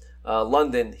Christ,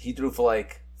 London, he threw for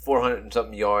like 400 and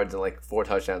something yards and like 4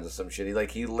 touchdowns or some shit.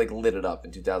 He lit it up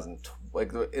in 2000.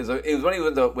 Like it was when he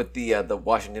was with the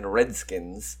Washington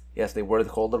Redskins. Yes, they were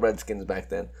called the Redskins back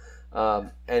then,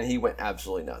 and he went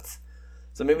absolutely nuts.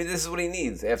 So maybe this is what he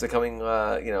needs after coming.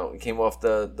 He came off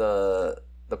the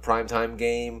primetime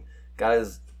game, got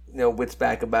his wits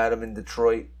back about him in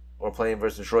Detroit or playing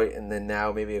versus Detroit, and then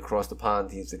now maybe across the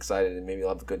pond he's excited and maybe he'll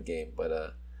have a good game.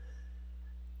 But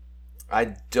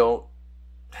I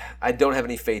don't have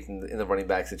any faith in the running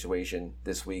back situation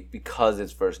this week because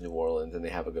it's versus New Orleans and they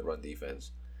have a good run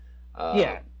defense.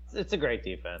 It's a great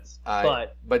defense,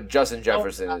 but Justin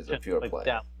Jefferson is a pure play.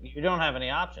 You don't have any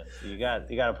options. You got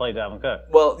to play Dalvin Cook.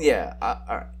 Well, yeah, all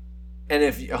right. And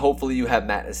if hopefully you have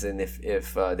Madison if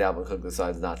Dalvin Cook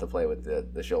decides not to play with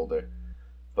the shoulder,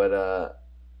 but I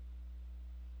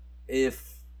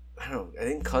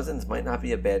think Cousins might not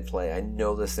be a bad play. I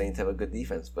know the Saints have a good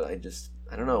defense, but I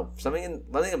don't know.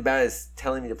 Nothing about it is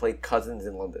telling me to play Cousins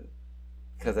in London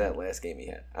because of that last game he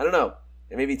had. I don't know.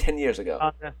 Maybe 10 years ago.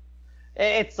 Okay.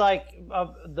 It's like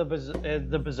the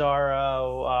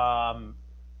Bizarro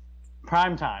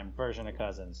primetime version of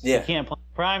Cousins. Yeah. He can't play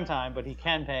primetime, but he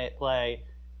can play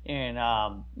in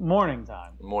morning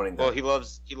time. Well, he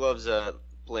loves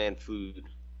bland food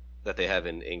that they have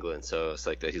in England, so it's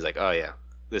like that. He's like, oh yeah,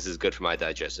 this is good for my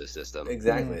digestive system.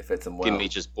 Exactly, it fits him well. Give me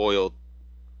just boiled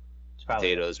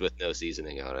potatoes with no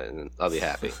seasoning on it, and I'll be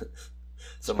happy.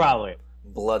 Some probably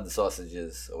blood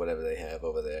sausages or whatever they have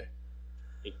over there.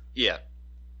 Yeah.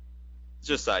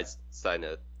 Just side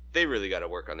note, they really got to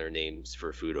work on their names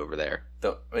for food over there.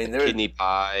 Kidney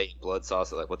pie, blood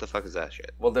sausage. Like, what the fuck is that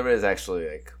shit? Well, there is actually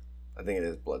I think it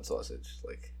is blood sausage.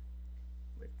 Like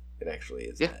it actually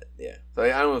is that. Yeah. So I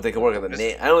don't know if they can work on the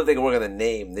name. I don't know if they can work on the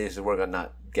name. They should work on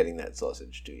not getting that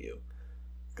sausage to you,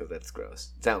 because that's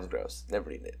gross. It sounds gross.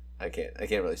 Never eaten it. I can't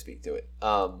really speak to it.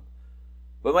 But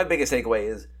my biggest takeaway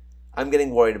is I'm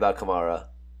getting worried about Kamara.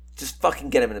 Just fucking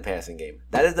get him in the passing game.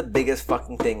 That is the biggest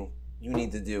fucking thing you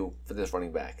need to do for this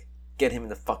running back. Get him in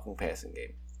the fucking passing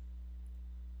game.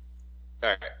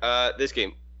 All right. This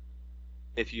game,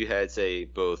 if you had, say,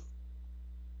 both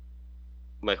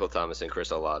Michael Thomas and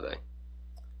Chris Olave,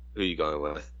 who are you going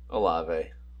with?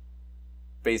 Olave.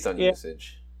 Based on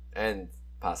usage and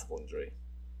possible injury.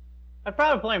 I'd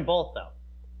probably play them both, though.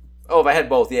 Oh, if I had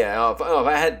both, yeah. If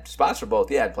I had spots for both,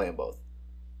 yeah, I'd play them both.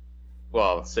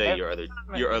 Well, say your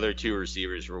other 2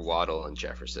 receivers were Waddle and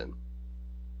Jefferson.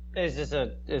 Is this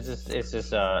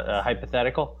a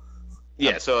hypothetical?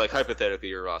 Yeah, so like hypothetically,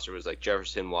 your roster was like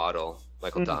Jefferson, Waddle,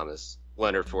 Michael Thomas,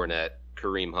 Leonard Fournette,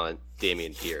 Kareem Hunt,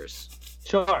 Dameon Pierce.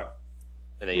 Sure.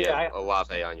 And then you have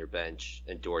Olave on your bench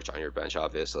and Dortch on your bench,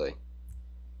 obviously.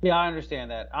 Yeah, I understand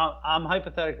that. I'm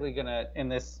hypothetically gonna in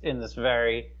this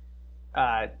very,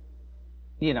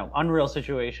 unreal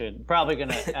situation, probably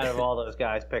gonna out of all those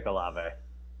guys pick Olave.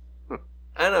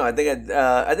 I don't know. I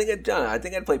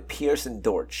think I'd play Pierce and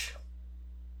Dortch.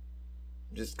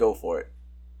 Just go for it.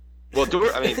 Well,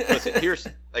 listen, Pierce.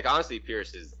 Like honestly,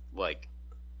 Pierce is like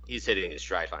he's hitting his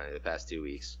stride finally the past 2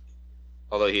 weeks.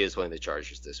 Although he is playing the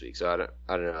Chargers this week, so I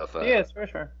don't know if yes, for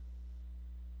sure.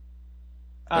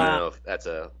 I don't know if that's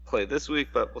a play this week,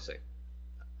 but we'll see.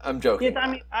 I'm joking. Yeah, I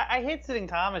mean, I hate sitting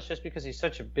Thomas just because he's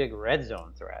such a big red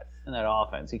zone threat in that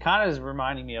offense. He kind of is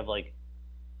reminding me of like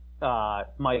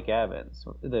Mike Evans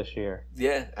this year.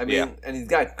 Yeah, I mean, and he's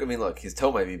got. I mean, look, his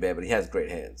toe might be bad, but he has great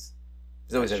hands.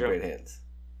 He's always had great hands.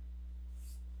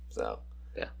 So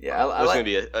yeah,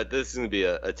 this is gonna be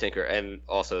a tinker, and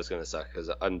also it's gonna suck because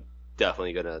I'm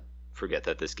definitely gonna forget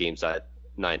that this game's at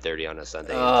 9:30 on a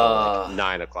Sunday until like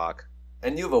 9 o'clock.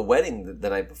 And you have a wedding the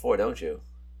night before, don't you?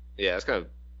 Yeah, it's kind of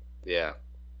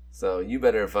So you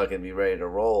better fucking be ready to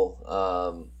roll.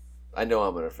 I know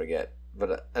I'm gonna forget,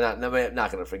 but I'm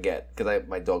not gonna forget because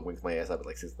my dog wakes my ass up at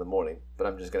like 6 in the morning. But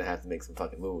I'm just gonna have to make some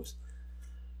fucking moves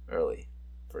early,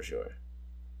 for sure.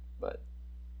 But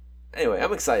anyway,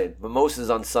 I'm excited. Mimosas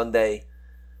on Sunday.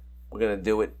 We're gonna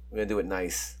do it. We're gonna do it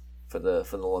nice for the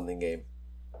London game.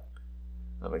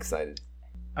 I'm excited.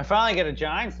 I finally get a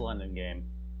Giants London game.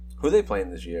 Who are they playing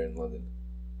this year in London?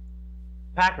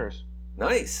 Packers.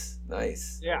 Nice.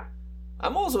 Yeah.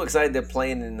 I'm also excited they're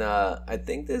playing in. I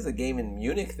think there's a game in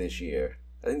Munich this year.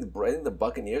 I think the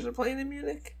Buccaneers are playing in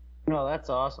Munich. Oh, that's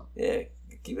awesome. Yeah,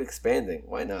 keep expanding.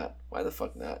 Why not? Why the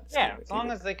fuck not? As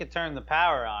long as they could turn the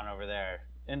power on over there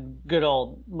in good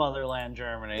old motherland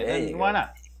Germany, then why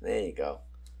not? There you go.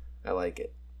 I like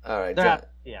it. All right.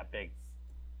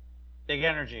 Big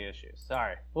energy issues.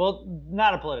 Sorry. Well,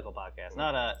 not a political podcast.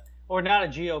 Not a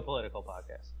geopolitical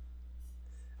podcast.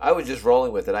 I was just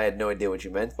rolling with it. I had no idea what you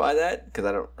meant by that because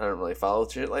I don't really follow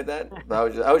shit like that.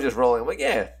 But I was just rolling. I'm like,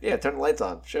 yeah, turn the lights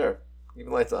on. Sure, keep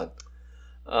the lights on.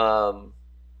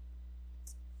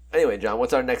 Anyway, John,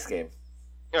 what's our next game?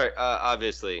 All right.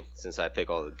 Obviously, since I pick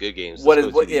all the good games,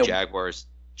 the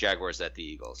Jaguars at the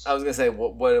Eagles. I was gonna say,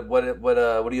 what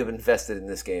do you have invested in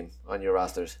this game on your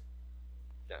rosters?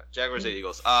 Yeah, Jaguars at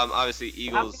Eagles. Obviously,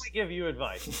 Eagles. How can we give you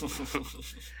advice?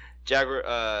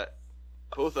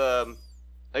 Both.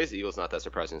 I guess the Eagles not that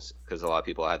surprising because a lot of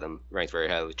people had them ranked very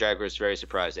highly. Jaguars very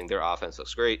surprising. Their offense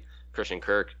looks great. Christian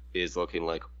Kirk is looking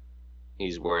like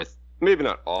he's worth maybe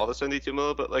not all the 72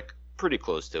 million, but like pretty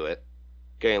close to it.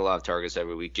 Getting a lot of targets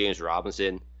every week. James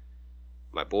Robinson,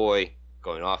 my boy,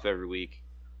 going off every week.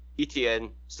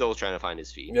 ETN still trying to find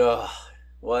his feet. Ugh,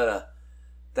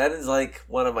 that is like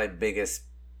one of my biggest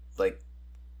like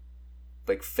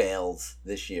fails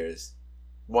this year is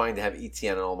wanting to have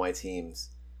ETN on all my teams,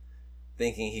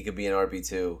 thinking he could be an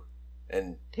RB2,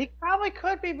 and he probably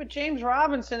could be, but James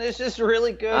Robinson is just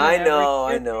really good. I know.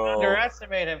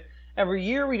 Underestimate him. Every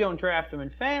year we don't draft him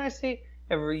in fantasy.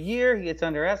 Every year he gets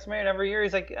underestimated. Every year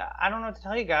he's like, I don't know what to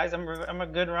tell you guys. I'm a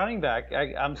good running back.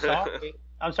 I'm sorry.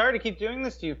 I'm sorry to keep doing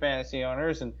this to you, fantasy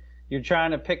owners, and you're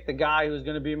trying to pick the guy who's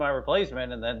going to be my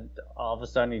replacement, and then all of a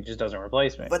sudden he just doesn't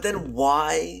replace me. But then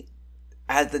why,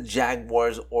 as the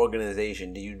Jaguars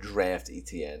organization, do you draft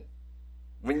ETN?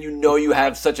 When you know you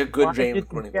have such a good James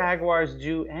running back. Jaguars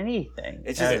do anything.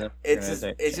 It's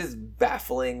just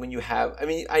baffling when you have. I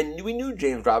mean, we knew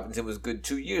James Robinson was good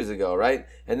 2 years ago, right?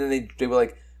 And then they were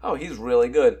like, oh, he's really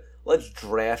good. Let's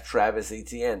draft Travis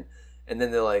Etienne. And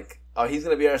then they're like, oh, he's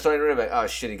gonna be our starting running back. Oh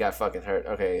shit, he got fucking hurt.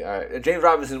 Okay, all right. James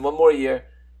Robinson, one more year,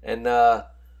 and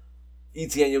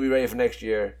Etienne, you'll be ready for next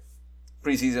year.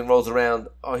 Preseason rolls around.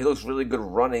 Oh, he looks really good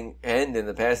running and in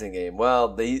the passing game.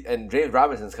 Well, and James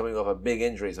Robinson's coming off a big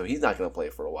injury, so he's not going to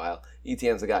play for a while.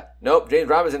 Etienne's the guy. Nope, James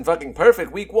Robinson fucking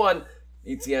perfect week 1.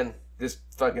 Etienne just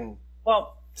fucking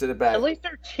sit it back. At least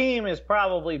their team is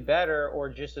probably better or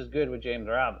just as good with James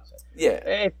Robinson. Yeah.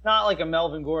 It's not like a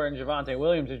Melvin Gordon, Javonte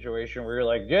Williams situation where you're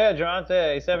like, yeah,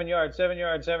 Javonte, 7 yards, 7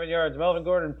 yards, 7 yards. Melvin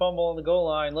Gordon fumble on the goal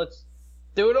line. Let's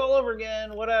do it all over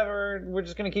again. Whatever. We're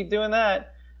just going to keep doing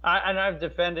that. I've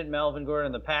defended Melvin Gordon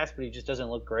in the past, but he just doesn't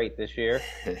look great this year.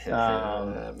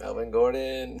 Melvin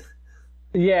Gordon.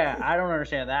 Yeah, I don't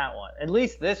understand that one. At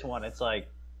least this one, it's like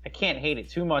I can't hate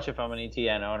it too much if I'm an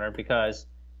ETN owner because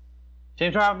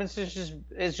James Robinson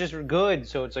is just good.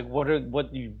 So it's like,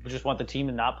 what you just want the team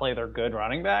to not play their good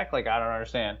running back? Like I don't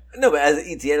understand. No, but as an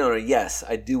ETN owner, yes,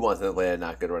 I do want them to play a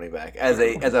not good running back. As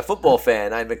a football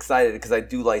fan, I'm excited because I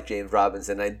do like James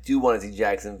Robinson. I do want to see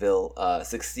Jacksonville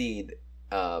succeed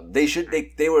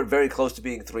They were very close to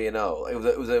being 3-0.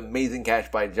 It was an amazing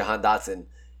catch by Jahan Dotson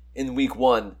in week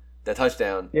 1. That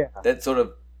touchdown. Yeah. That sort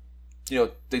of,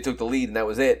 they took the lead and that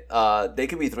was it. They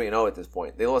could be 3-0 at this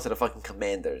point. They lost to the fucking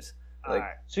Commanders. All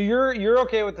right. So you're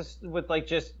okay with this, with like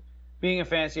just being a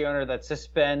fantasy owner that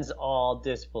suspends all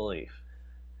disbelief.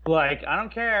 Like, I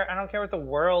don't care what the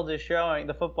world is showing,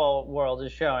 the football world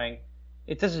is showing.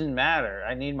 It doesn't matter.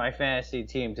 I need my fantasy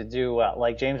team to do well.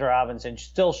 Like, James Robinson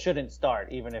still shouldn't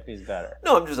start, even if he's better.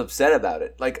 No, I'm just upset about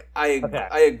it. Like, I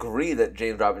agree that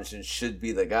James Robinson should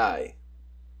be the guy,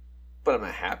 but I'm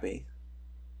not happy.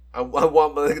 I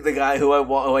want the guy who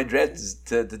I drafted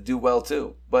to do well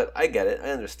too. But I get it. I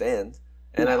understand.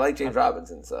 And I like James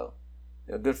Robinson, so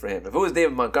good for him. If it was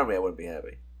David Montgomery, I wouldn't be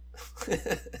happy.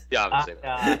 Yeah, obviously.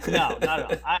 No, not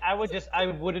at all. I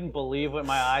wouldn't believe what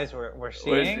my eyes were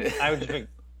seeing. I would just think,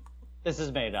 this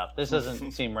is made up. This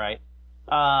doesn't seem right.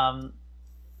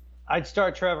 I'd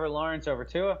start Trevor Lawrence over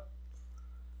Tua.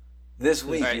 This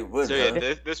week right, you would. So huh?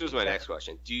 yeah, this was my next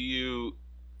question.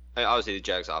 Obviously the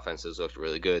Jags offenses looked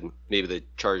really good. Maybe the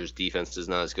Chargers defense is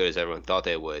not as good as everyone thought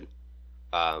they would.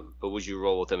 But would you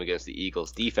roll with them against the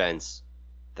Eagles defense?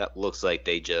 That looks like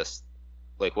they just,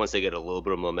 like, once they get a little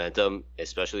bit of momentum,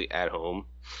 especially at home,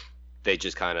 they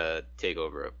just kind of take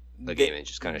over a game and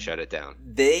just kind of shut it down.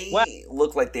 They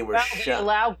look like they were They shut.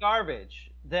 allow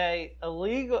garbage. The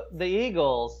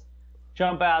Eagles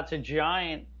jump out to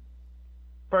giant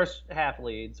first half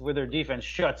leads where their defense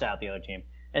shuts out the other team.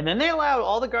 And then they allow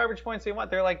all the garbage points they want.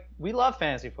 They're like, we love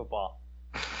fantasy football.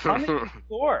 Come and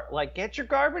score. Like, get your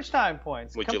garbage time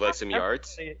points. Would you like some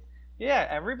yards? Yeah,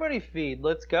 everybody feed.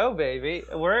 Let's go, baby.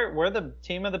 We're the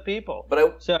team of the people. But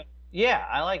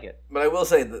I like it. But I will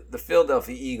say the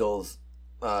Philadelphia Eagles,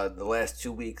 the last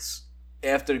 2 weeks,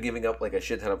 after giving up like a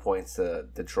shit ton of points to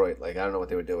Detroit, like, I don't know what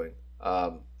they were doing.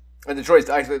 And Detroit's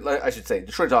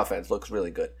offense looks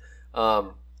really good.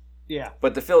 Yeah.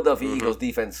 But the Philadelphia Eagles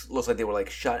defense looks like they were like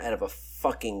shot out of a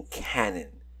fucking cannon.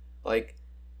 Like,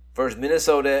 versus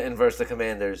Minnesota and versus the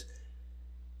Commanders,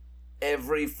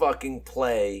 every fucking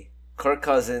play, Kirk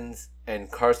Cousins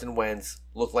and Carson Wentz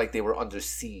looked like they were under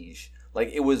siege. Like,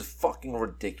 it was fucking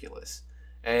ridiculous.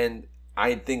 And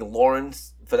I think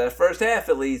Lawrence, for that first half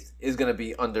at least, is going to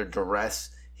be under duress.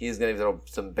 He's going to throw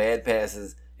some bad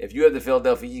passes. If you have the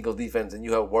Philadelphia Eagles defense and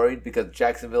you are worried because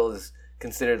Jacksonville is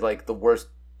considered like the worst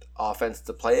offense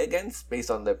to play against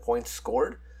based on their points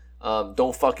scored,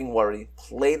 don't fucking worry.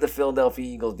 Play the Philadelphia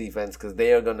Eagles defense because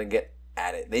they are going to get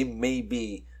at it. They may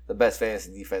be the best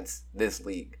fantasy defense this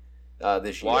league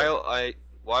this year. While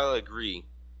I agree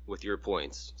with your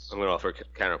points, I'm going to offer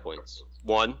counterpoints.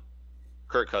 One,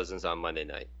 Kirk Cousins on Monday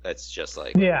night. That's just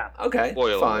like okay,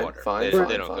 oil and water. Fine,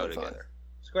 they don't go together.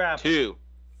 Scrap. Two,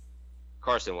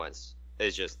 Carson Wentz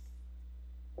is just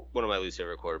one of my least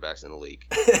favorite quarterbacks in the league.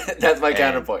 That's my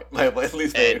counterpoint. My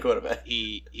least favorite quarterback.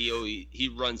 He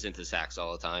runs into sacks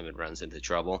all the time and runs into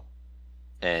trouble.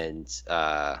 And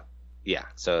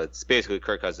so it's basically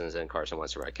Kirk Cousins and Carson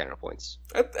Wentz are my counterpoints.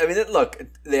 I mean, look,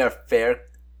 they are fair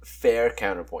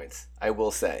counterpoints, I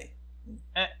will say.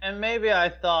 And maybe I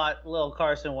thought little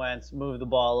Carson Wentz moved the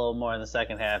ball a little more in the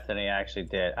second half than he actually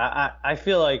did. I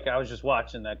feel like I was just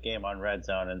watching that game on Red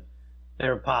Zone and they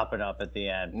were popping up at the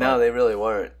end. No, they really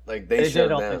weren't. Like, they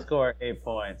did only score 8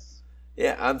 points.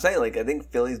 Yeah, I'm saying, like, I think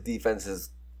Philly's defense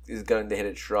is going to hit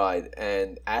its stride,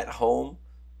 and at home,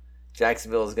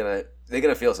 Jacksonville is they're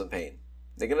gonna feel some pain.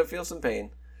 They're gonna feel some pain.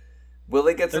 Will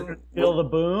they get the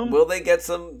boom? Will they get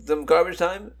some garbage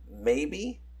time?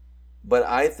 Maybe, but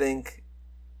I think,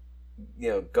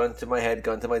 gun to my head,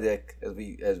 gun to my dick, as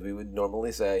we would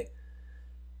normally say,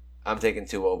 I'm taking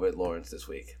 2 over at Lawrence this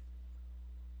week.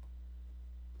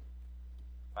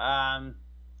 Gun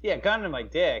to my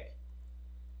dick.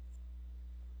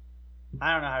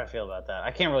 I don't know how to feel about that.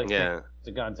 I can't really think it's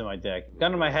a gun to my dick.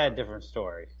 Gun to my head, different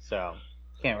story. So,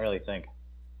 can't really think.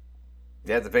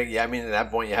 You have to pick. Yeah, I mean, at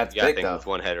that point, you have to pick. Think with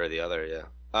one head or the other. Yeah.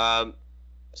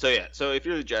 So if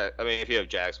you're if you have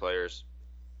Jags players,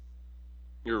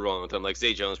 you're rolling with them. Like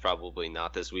Zay Jones, probably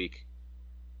not this week,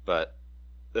 but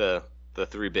the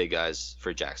 3 big guys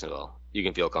for Jacksonville, you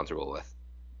can feel comfortable with.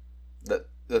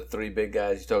 The 3 big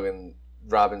guys. You're talking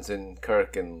Robinson,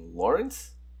 Kirk, and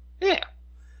Lawrence. Yeah.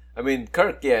 I mean,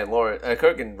 Kirk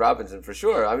and Robinson for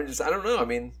sure. I mean, I don't know. I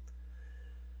mean,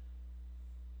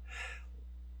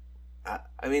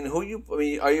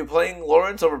 are you playing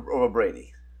Lawrence over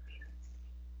Brady?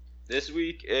 This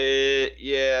week,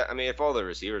 yeah. I mean, if all the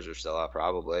receivers are still out,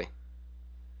 probably.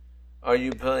 Are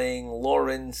you playing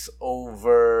Lawrence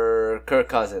over Kirk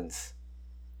Cousins?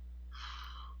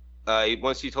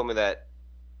 Once you told me that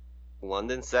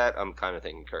London set, I'm kind of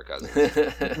thinking Kirk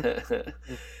Cousins.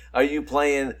 Are you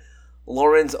playing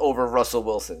Lawrence over Russell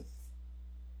Wilson?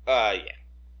 Yeah.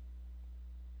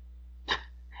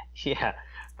 Yeah,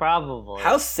 probably.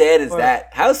 How sad is that?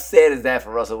 How sad is that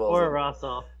for Russell Wilson? Poor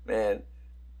Russell. Man,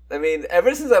 I mean,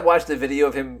 ever since I watched the video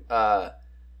of him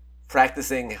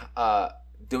practicing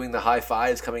doing the high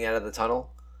fives coming out of the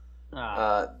tunnel,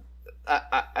 I'm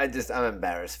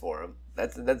embarrassed for him.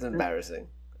 That's embarrassing.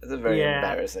 That's a very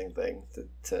embarrassing thing to.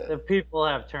 The people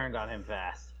have turned on him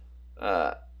fast.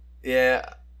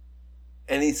 Yeah.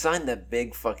 And he signed that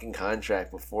big fucking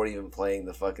contract before even playing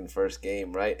the fucking first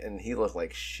game, right? And he looked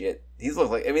like shit.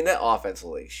 That offense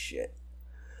looked like shit.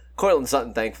 Cortland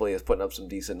Sutton, thankfully, is putting up some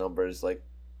decent numbers, like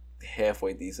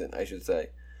halfway decent, I should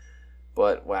say.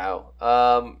 But, wow.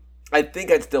 I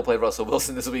think I'd still play Russell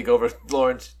Wilson this week over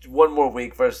Lawrence. One more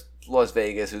week versus Las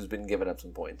Vegas, who's been giving up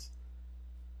some points.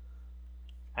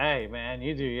 Hey, man,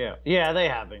 you do you. Yeah, they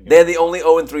have been. They're the only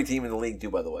 0-3 team in the league,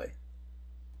 too, by the way.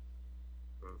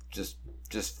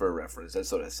 Just for reference, that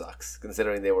sort of sucks,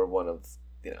 considering they were one of,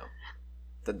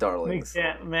 the darlings.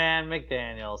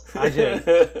 McDaniels. I just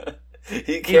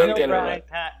he can't get it right.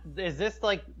 Is this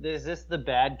the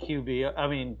bad QB? I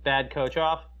mean, bad coach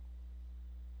off?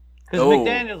 Because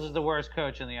McDaniels is the worst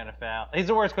coach in the NFL. He's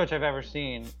the worst coach I've ever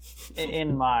seen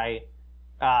in my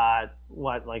I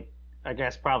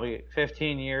guess probably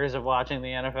 15 years of watching the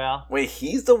NFL. Wait,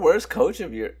 he's the worst coach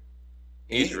of your.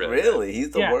 He's really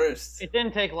he's the worst. It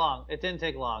didn't take long.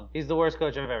 He's the worst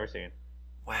coach I've ever seen.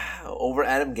 Wow, over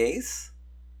Adam Gase?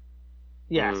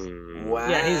 Yes. Wow.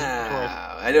 Yeah, he's the worst.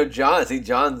 I know John. See,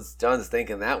 John's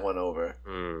thinking that one over.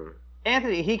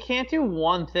 Anthony, he can't do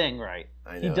one thing right.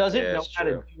 I know. He doesn't know how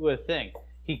to do a thing.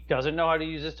 He doesn't know how to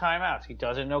use his timeouts. He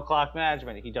doesn't know clock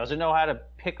management. He doesn't know how to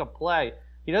pick a play.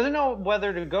 He doesn't know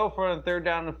whether to go for it on third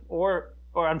down or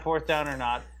on fourth down or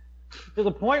not. To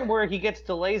the point where he gets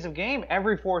delays of game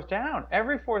every fourth down,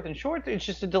 every fourth and short. It's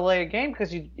just a delay of game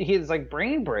because he has like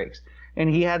brain breaks, and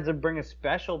he had to bring a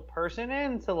special person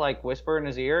in to like whisper in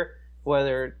his ear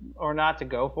whether or not to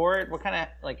go for it. What kind of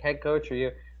like head coach are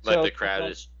you? But the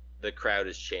crowd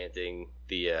is chanting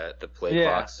the play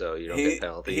clock, so you don't get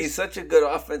penalties. He's such a good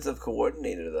offensive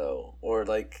coordinator, though, or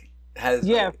like has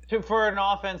for an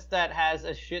offense that has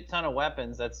a shit ton of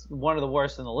weapons. That's one of the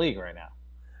worst in the league right now.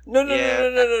 No.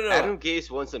 Adam Gase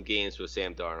won some games with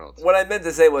Sam Darnold. What I meant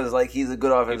to say was like he's a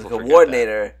good offensive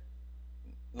coordinator,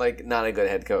 like not a good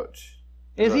head coach.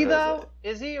 Is he though?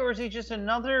 Is he, or is he just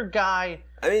another guy?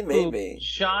 I mean, maybe who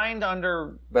shined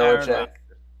under Belichick.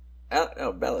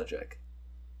 Belichick.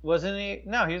 Wasn't he?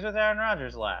 No, he was with Aaron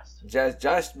Rodgers last.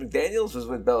 Josh McDaniels was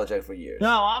with Belichick for years.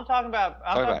 No, I'm talking about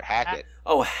Hackett.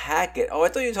 Oh, Hackett. Oh, I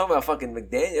thought you were talking about fucking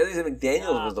McDaniels. I thought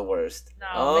McDaniels was the worst.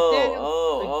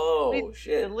 No,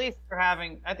 shit. At least they're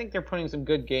having. I think they're putting some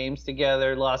good games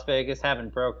together. Las Vegas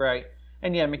haven't broke right,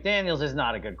 and yeah, McDaniels is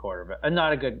not a good quarterback.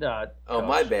 Not a good. Coach.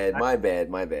 My bad. I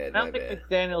don't think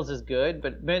McDaniels is good,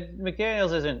 but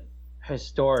McDaniels isn't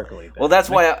historically bad. Well,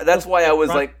 that's why I was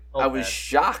like. I was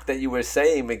shocked that you were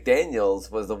saying McDaniels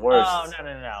was the worst. Oh,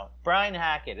 no. Brian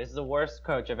Hackett is the worst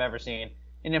coach I've ever seen.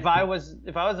 And if I was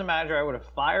a manager, I would have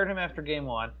fired him after game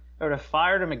 1. I would have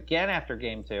fired him again after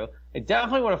game 2. I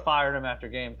definitely would have fired him after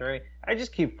game 3. I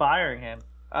just keep firing him.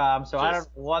 I don't know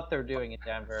what they're doing in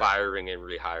Denver. Firing and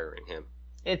rehiring him.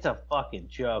 It's a fucking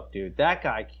joke, dude. That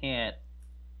guy can't.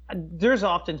 There's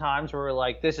often times where we're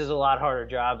like, this is a lot harder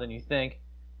job than you think.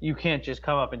 You can't just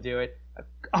come up and do it.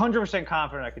 100%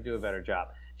 confident I could do a better job.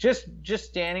 Just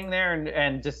standing there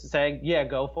and just saying, yeah,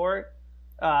 go for it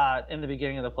in the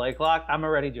beginning of the play clock, I'm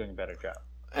already doing a better job.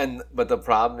 But the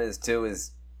problem is,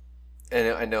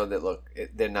 and I know that, look,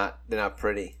 they're not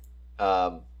pretty,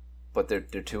 but they're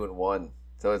 2-1.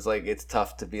 So it's like, it's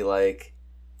tough to be like,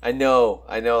 I know,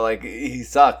 like, he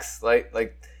sucks. Like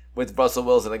with Russell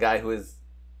Wilson, a guy who is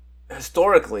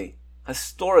historically,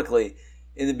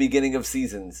 in the beginning of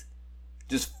seasons,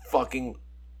 just fucking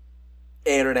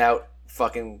aired out,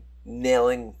 fucking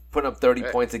nailing, putting up 30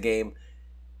 points a game.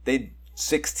 They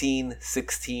 16,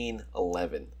 16,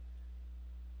 11.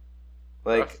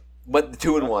 Like, but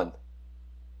 2-1.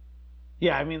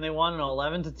 Yeah, I mean, they won an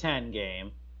 11-10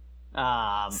 game.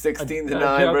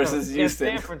 16-9 versus Houston.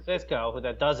 San Francisco,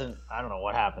 I don't know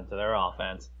what happened to their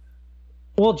offense.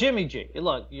 Well, Jimmy G.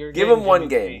 Look, you're give him one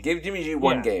game. Give Jimmy G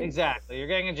one game. Exactly. You're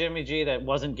getting a Jimmy G that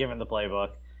wasn't given the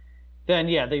playbook. Then,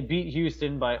 yeah, they beat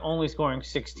Houston by only scoring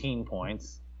 16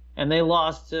 points, and they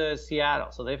lost to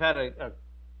Seattle. So they've had a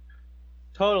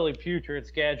totally putrid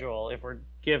schedule if we're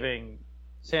giving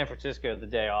San Francisco the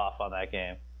day off on that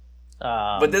game.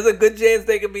 But there's a good chance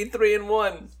they could be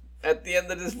 3-1 at the end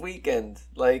of this weekend.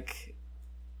 Like,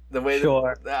 The way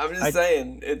Sure. I'm just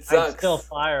saying, it sucks. I'd still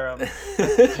fire him.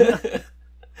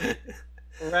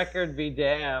 Record be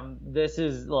damned. This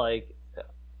is like,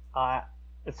 I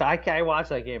watch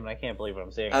that game and I can't believe what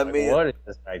I'm seeing. What is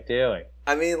this guy doing?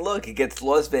 I mean, look, he gets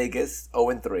Las Vegas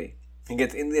 0-3. He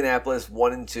gets Indianapolis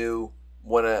 1-2.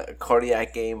 Won a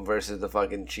cardiac game versus the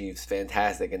fucking Chiefs.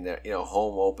 Fantastic in their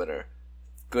home opener.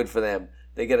 Good for them.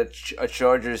 They get a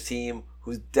Chargers team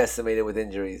who's decimated with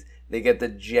injuries. They get the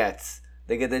Jets.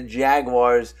 They get the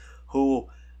Jaguars who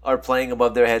are playing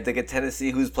above their heads. They get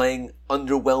Tennessee who's playing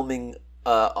underwhelming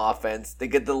offense. They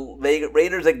get the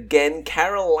Raiders again.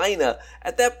 Carolina.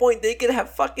 At that point, they could have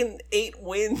fucking 8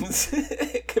 wins.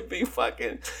 It could be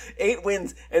fucking 8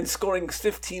 wins and scoring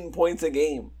 15 points a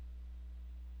game.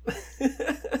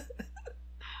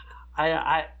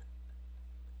 I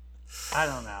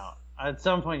don't know. At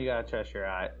some point, you gotta trust your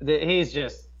eye. He's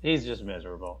just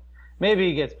miserable. Maybe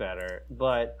he gets better,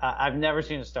 but I've never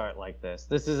seen a start like this.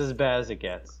 This is as bad as it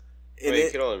gets.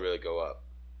 It can only really go up.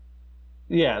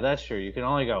 Yeah, that's true. You can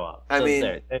only go up. I mean,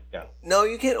 there you go. No,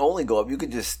 you can't only go up. You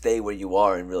can just stay where you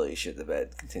are and really shit the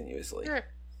bed continuously. Yeah.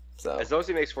 So as long as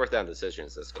he makes fourth down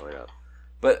decisions, that's going up.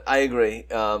 But I agree.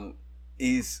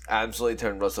 He's absolutely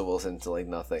turned Russell Wilson to like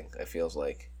nothing. It feels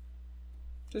like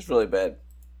just really bad.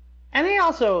 And he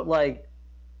also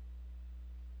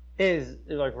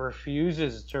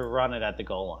refuses to run it at the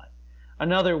goal line.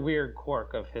 Another weird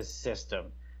quirk of his system.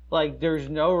 Like there's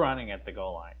no running at the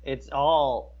goal line. It's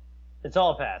all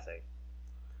passing.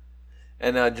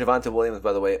 And Javonte Williams,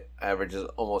 by the way, averages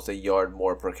almost a yard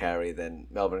more per carry than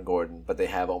Melvin Gordon, but they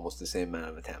have almost the same amount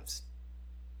of attempts.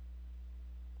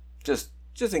 Just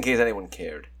in case anyone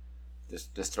cared.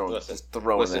 Just throwing that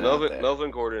out there.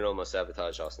 Melvin Gordon almost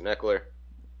sabotaged Austin Eckler.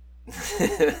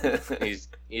 he's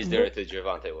there to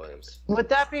Javonte Williams. With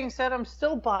that being said, I'm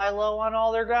still buy low on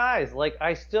all their guys. Like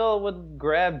I still would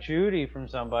grab Judy from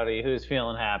somebody who's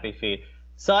feeling happy feet.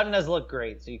 Sutton has looked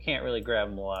great, so you can't really grab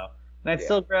him low. And I'd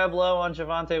still grab low on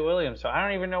Javonte Williams. So I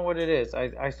don't even know what it is.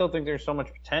 I still think there's so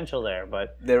much potential there,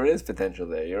 but there is potential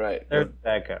there. You're right. There's a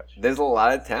bad coach. There's a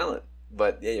lot of talent,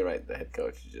 but yeah, you're right. The head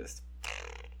coach is just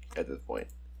at this point,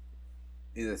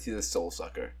 he's a soul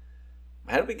sucker.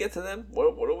 How did we get to them? What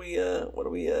are we?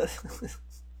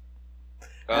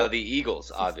 The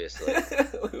Eagles, obviously.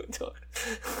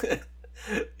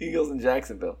 Eagles in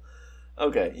Jacksonville.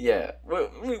 Okay, yeah,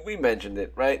 we mentioned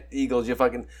it, right? Eagles, you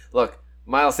fucking look.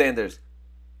 Miles Sanders,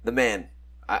 the man.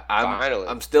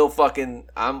 I'm still fucking.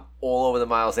 I'm all over the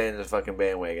Miles Sanders fucking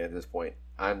bandwagon at this point.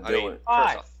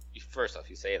 First off,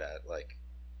 you say that like.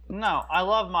 No, I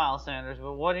love Miles Sanders,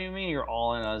 but what do you mean you're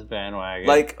all in on his bandwagon?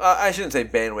 Like, I shouldn't say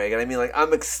bandwagon. I mean, like,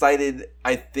 I'm excited.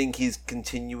 I think he's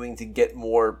continuing to get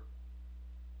more.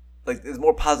 Like, there's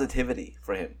more positivity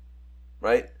for him,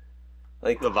 right?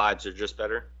 Like the vibes are just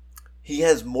better. He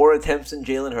has more attempts than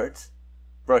Jalen Hurts,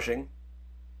 rushing.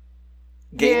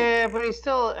 Yeah, but he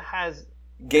still has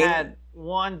had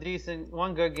one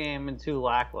good game and 2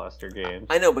 lackluster games.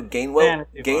 I know, but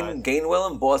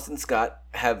Gainwell and Boston Scott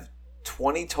have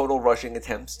 20 total rushing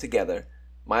attempts together.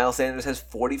 Miles Sanders has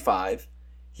 45.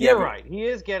 You're right. He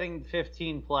is getting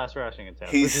 15 plus rushing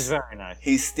attempts, which is very nice.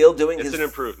 He's still doing an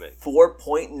improvement.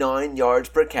 4.9 yards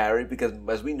per carry because,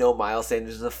 as we know, Miles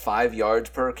Sanders is a 5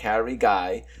 yards per carry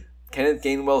guy. Kenneth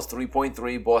Gainwell's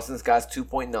 3.3, Boston Scott's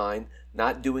 2.9,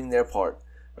 not doing their part,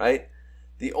 right?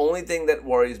 The only thing that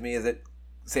worries me is that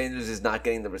Sanders is not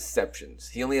getting the receptions.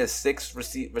 He only has 6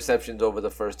 receptions over the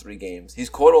first 3 games. He's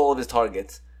caught all of his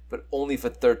targets, but only for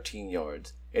 13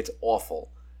 yards. It's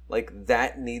awful. Like,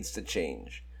 that needs to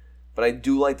change. But I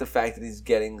do like the fact that he's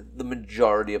getting the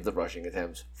majority of the rushing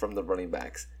attempts from the running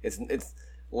backs. It's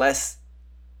less,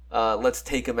 let's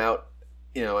take him out,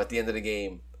 at the end of the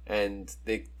game, and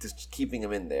they just keeping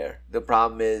him in there. The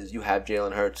problem is you have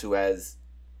Jalen Hurts, who is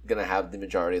going to have the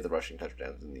majority of the rushing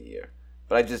touchdowns in the year.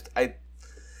 But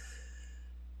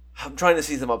I'm trying to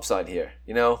see some upside here,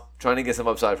 trying to get some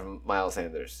upside from Miles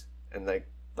Sanders. And I'm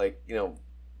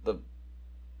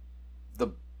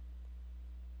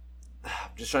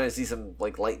just trying to see some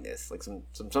lightness, like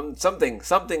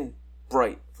something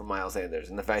bright from Miles Sanders,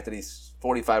 and the fact that he's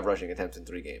 45 rushing attempts in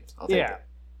 3 games. I'll take it.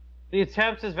 The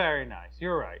attempts is very nice.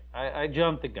 You're right. I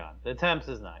jumped the gun. The attempts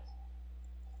is nice.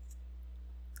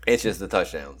 It's just the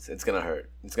touchdowns. It's gonna hurt.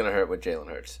 It's gonna hurt with Jalen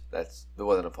Hurts. That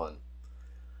wasn't a pun.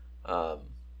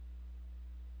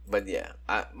 But yeah,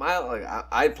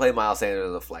 I'd play Miles Sanders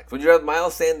as a flex. Would you rather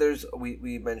Miles Sanders?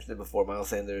 We mentioned it before. Miles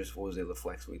Sanders. What was the other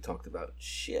flex we talked about?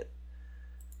 Shit,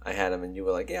 I had him, and you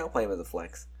were like, "Yeah, I'll play him as a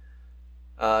flex."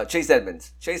 Chase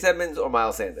Edmonds or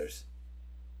Miles Sanders?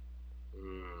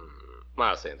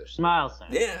 Miles Sanders. Miles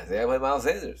Sanders. Yeah, I play Miles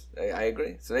Sanders. I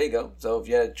agree. So there you go. So if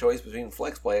you had a choice between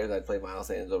flex players, I'd play Miles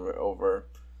Sanders over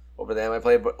them. I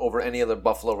play over any other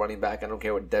Buffalo running back. I don't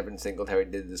care what Devin Singletary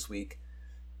did this week.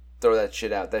 Throw that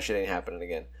shit out. That shit ain't happening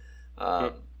again.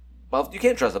 But you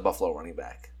can't trust a Buffalo running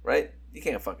back, right? You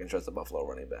can't fucking trust a Buffalo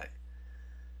running back.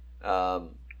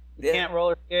 You can't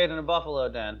roller skate in a Buffalo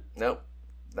den. Nope.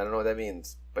 I don't know what that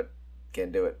means, but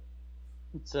can't do it.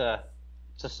 It's a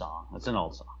song. It's an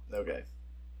old song. Okay.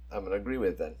 I'm going to agree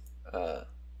with it then.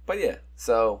 But yeah,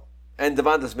 so... And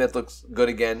Devonta Smith looks good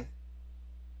again.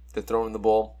 They're throwing the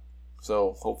ball.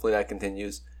 So hopefully that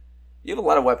continues. You have a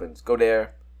lot of weapons. Godare,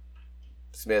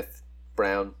 Smith,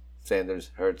 Brown,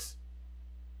 Sanders, Hurts.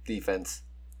 Defense.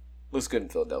 Looks good in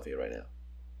Philadelphia right now.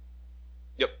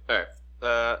 Yep. All right.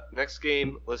 Next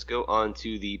game, let's go on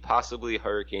to the possibly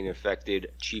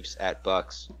hurricane-affected Chiefs at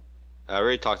Bucks. I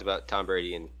already talked about Tom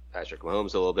Brady and Patrick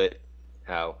Mahomes a little bit.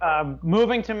 How?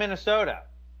 Moving to Minnesota.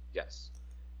 Yes.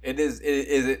 Is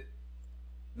it?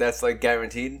 That's like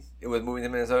guaranteed. It was moving to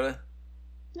Minnesota.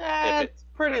 It's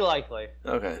pretty likely.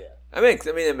 Okay. Yeah.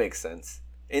 It makes sense.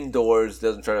 Indoors,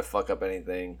 doesn't try to fuck up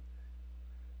anything.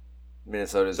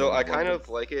 Minnesota's. So I kind of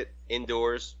like it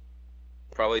indoors.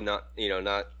 Probably not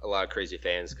a lot of crazy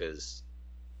fans because,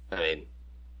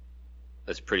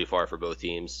 that's pretty far for both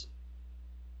teams.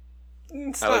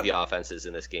 I like the offenses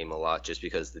in this game a lot just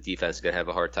because the defense is going to have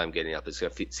a hard time getting up. It's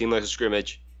going to seem like a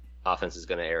scrimmage. Offense is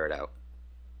going to air it out.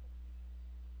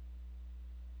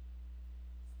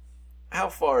 How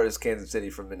far is Kansas City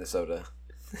from Minnesota?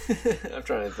 I'm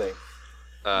trying to think.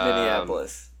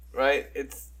 Minneapolis, right?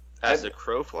 It's as the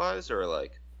crow flies, or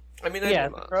like.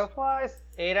 The crow flies.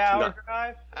 8 hour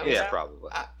drive.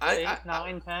 Probably. 8,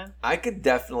 9, 10. I could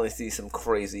definitely see some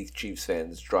crazy Chiefs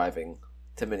fans driving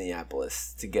to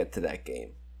Minneapolis to get to that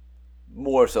game.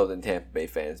 More so than Tampa Bay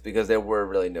fans, because there were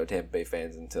really no Tampa Bay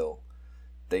fans until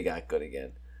they got good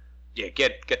again. Yeah,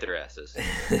 get their asses.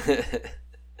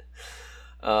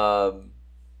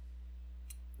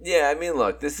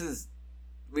 Look, this is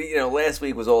last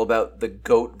week was all about the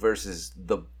GOAT versus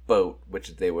the boat,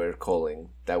 which they were calling.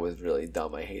 That was really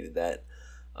dumb. I hated that.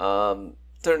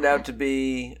 Turned out to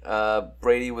be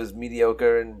Brady was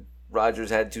mediocre and Rodgers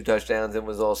had 2 touchdowns and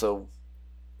was also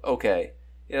okay.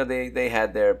 They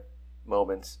had their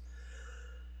moments.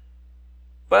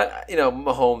 But,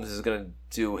 Mahomes is going to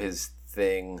do his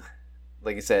thing.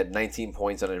 Like you said, 19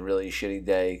 points on a really shitty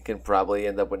day. Can probably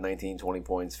end up with 19, 20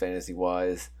 points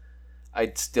fantasy-wise.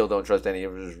 I still don't trust any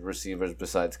of his receivers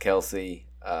besides Kelsey.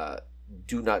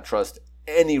 Do not trust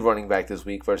any running back this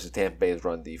week versus Tampa Bay's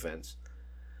run defense.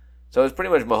 So it's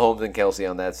pretty much Mahomes and Kelsey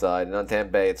on that side. And on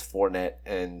Tampa Bay, it's Fournette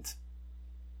and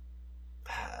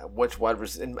which wide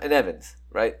receiver? And Evans,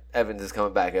 right? Evans is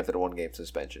coming back after the 1-game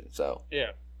suspension. So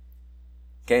yeah.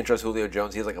 Can't trust Julio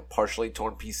Jones. He has like a partially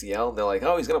torn PCL. And they're like,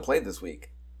 oh, he's going to play this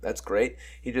week. That's great.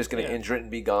 He's just going to injure it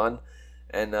and be gone.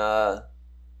 And I'm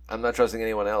not trusting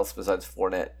anyone else besides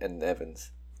Fournette and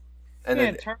Evans. And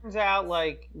then, it turns out,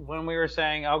 like, when we were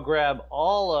saying I'll grab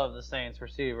all of the Saints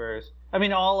receivers,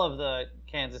 all of the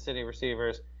Kansas City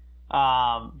receivers,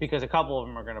 because a couple of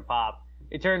them are going to pop.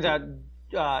 It turns out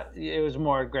it was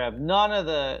more grab none of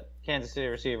the Kansas City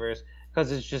receivers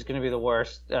because it's just going to be the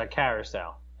worst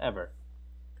carousel ever.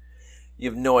 You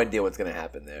have no idea what's going to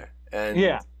happen there. And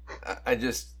yeah. I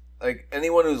just, like,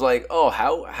 anyone who's like, oh,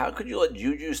 how could you let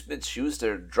Juju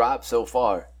Smith-Schuster drop so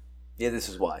far? Yeah, this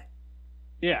is why.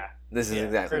 Yeah. This is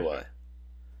exactly why.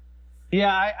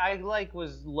 Yeah, I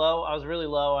was low. I was really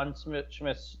low on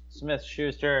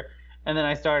Smith-Schuster, and then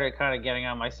I started kind of getting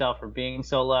on myself for being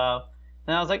so low.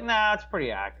 And I was like, nah, it's pretty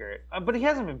accurate. But he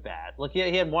hasn't been bad. Look, he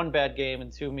had 1 bad game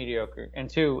and 2 mediocre and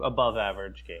 2 above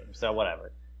average games. So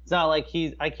whatever. It's not like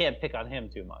I can't pick on him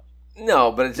too much.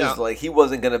 No, but it's just like he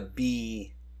wasn't gonna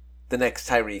be the next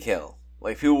Tyreek Hill.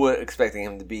 Like people were expecting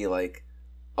him to be like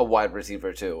a wide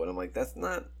receiver too, and I'm like, that's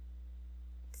not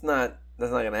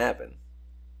gonna happen.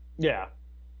 Yeah.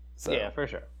 So. Yeah, for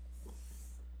sure.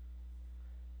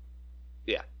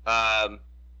 Yeah. All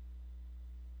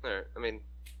right.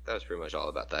 That was pretty much all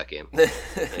about that game.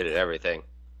 Hit it everything.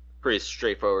 Pretty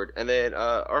straightforward. And then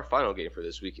our final game for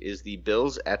this week is the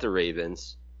Bills at the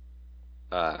Ravens.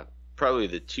 Probably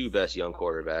the 2 best young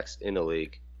quarterbacks in the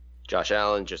league. Josh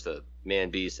Allen, just a man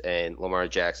beast, and Lamar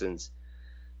Jackson's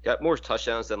got more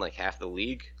touchdowns than like half the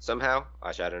league somehow.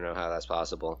 I don't know how that's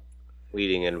possible.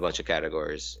 Leading in a bunch of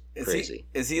categories. Crazy.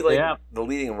 Is he like the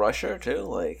leading rusher too?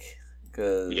 Like,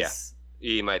 cause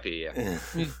he might be. Yeah,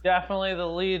 he's definitely the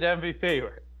lead MVP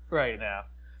right now.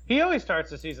 He always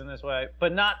starts the season this way,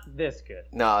 but not this good.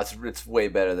 No, it's way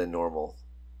better than normal.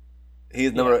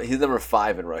 He's number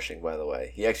 5 in rushing, by the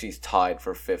way. He actually is tied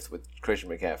for 5th with Christian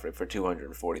McCaffrey for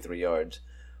 243 yards.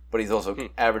 But he's also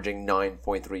averaging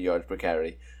 9.3 yards per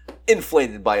carry,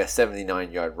 inflated by a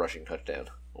 79-yard rushing touchdown.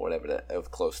 Or whatever that was,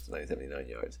 close to 79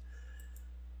 yards.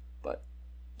 But,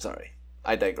 sorry.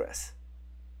 I digress.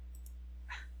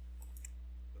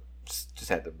 Just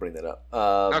had to bring that up.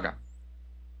 Okay.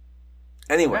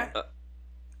 Anyway.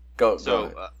 Go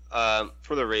ahead.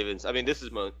 For the Ravens, I mean, this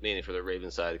is mainly for the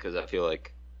Ravens side because I feel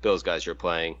like those guys you're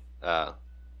playing,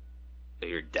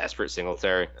 you're desperate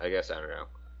Singletary, I guess. I don't know.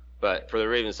 But for the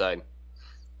Ravens side,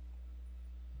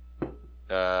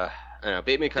 I don't know.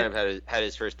 Bateman kind of had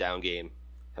his first down game.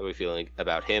 How are we feeling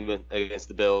about him against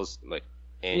the Bills? Like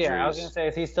Andrews. Yeah, I was gonna say,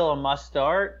 is he still a must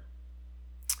start?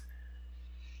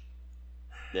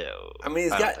 No. I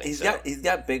mean, he's got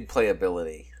big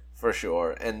playability for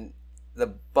sure, and the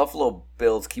Buffalo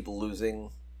Bills keep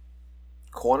losing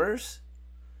corners,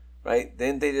 right?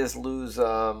 Didn't they just lose?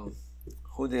 Who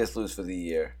did they just lose for the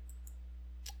year?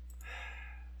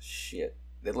 Shit,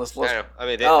 they lost. I don't know. I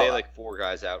mean, they had like 4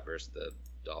 guys out versus the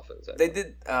Dolphins. They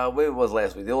did. What it was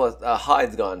last week? They lost.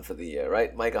 Hyde's gone for the year,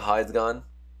 right? Micah Hyde's gone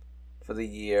for the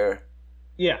year.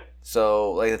 Yeah.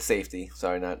 So like it's safety.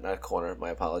 Sorry, not corner. My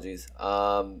apologies.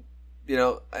 You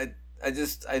know, I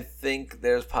think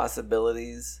there's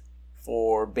possibilities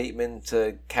for Bateman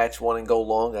to catch one and go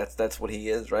long. That's what he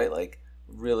is, right? Like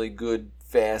really good,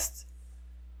 fast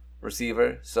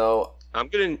receiver. So I'm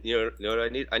gonna, you know what I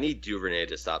need? I need Duvernay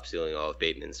to stop stealing all of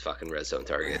Bateman's fucking red zone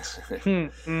targets.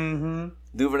 Mm-hmm.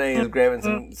 Duvernay is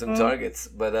grabbing some targets,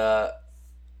 but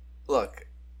look,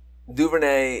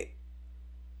 Duvernay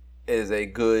is a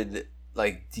good,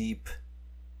 like, deep,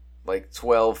 like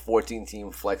 12, 14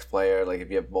 team flex player. Like if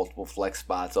you have multiple flex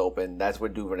spots open, that's where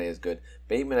Duvernay is good.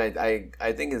 Bateman,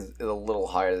 I think is a little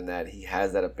higher than that. He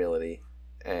has that ability,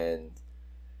 and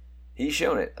he's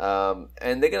shown it.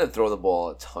 And they're gonna throw the ball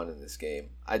a ton in this game.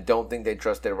 I don't think they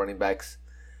trust their running backs.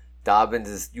 Dobbins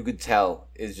is, you could tell,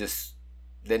 is just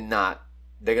they're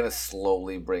gonna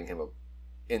slowly bring him up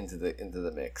into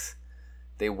the mix.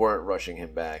 They weren't rushing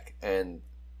him back, and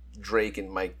Drake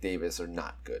and Mike Davis are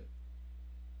not good.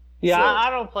 Yeah, So- I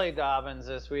don't play Dobbins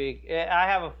this week. I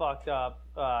have a fucked up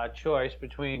choice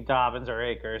between Dobbins or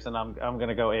Akers, and I'm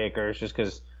gonna go Akers just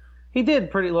because he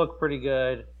did look pretty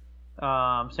good.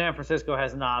 San Francisco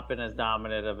has not been as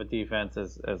dominant of a defense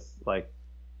as like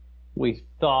we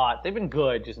thought. They've been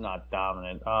good, just not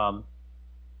dominant.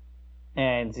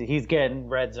 And he's getting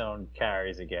red zone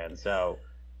carries again, so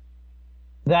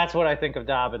that's what I think of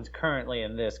Dobbins currently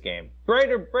in this game.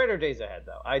 Brighter days ahead,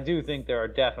 though. I do think there are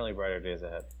definitely brighter days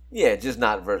ahead. Yeah, just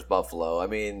not versus Buffalo. I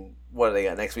mean, what do they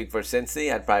got next week versus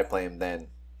Cincy? I'd probably play him then.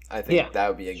 I think that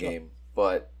would be a game.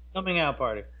 But Coming out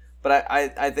party. But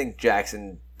I think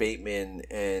Jackson, Bateman,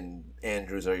 and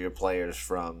Andrews are your players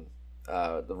from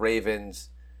the Ravens.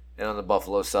 And on the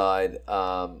Buffalo side,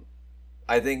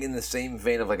 I think in the same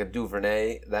vein of like a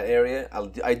Duvernay, that area,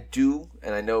 I do,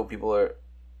 and I know people are,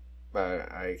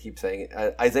 I keep saying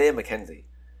it, Isaiah McKenzie.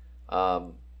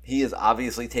 He has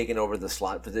obviously taken over the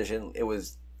slot position.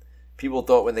 People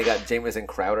thought when they got Jamison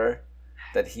Crowder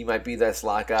that he might be that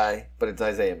slot guy, but it's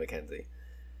Isaiah McKenzie.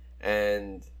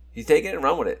 And he's taking it and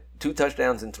run with it. 2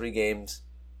 touchdowns in 3 games.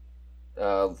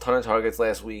 A ton of targets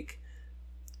last week.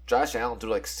 Josh Allen threw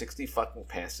like 60 fucking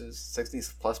passes, 60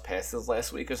 plus passes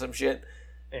last week or some shit.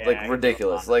 Yeah, Like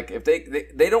ridiculous. Like if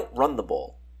they don't run the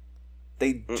ball.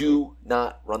 They do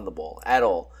not run the ball at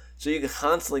all. So you're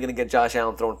constantly going to get Josh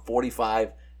Allen throwing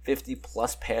 45, 50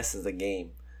 plus passes a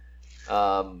game.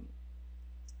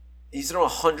 He's thrown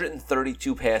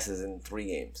 132 passes in 3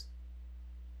 games.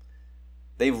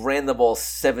 They've ran the ball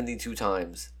 72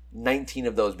 times, 19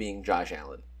 of those being Josh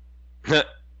Allen.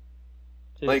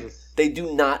 Like, they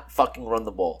do not fucking run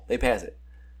the ball. They pass it.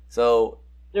 So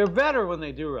they're better when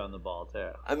they do run the ball, too.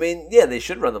 I mean, yeah, they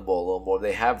should run the ball a little more.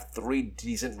 They have 3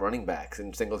 decent running backs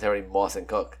in Singletary, Moss, and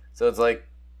Cook. So it's like,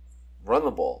 run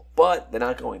the ball. But they're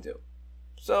not going to.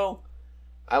 So,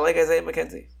 I like Isaiah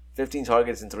McKenzie. 15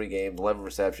 targets in 3 games, 11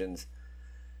 receptions.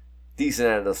 Decent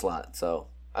out of the slot. So,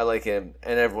 I like him.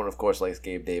 And everyone, of course, likes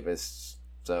Gabe Davis.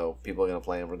 So, people are going to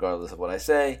play him regardless of what I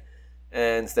say.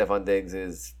 And Stephon Diggs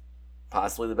is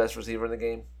possibly the best receiver in the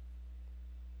game.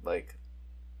 Like,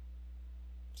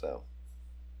 so,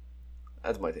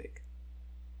 that's my take.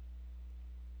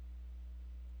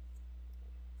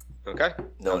 Okay.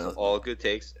 No, Those are all good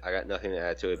takes. I got nothing to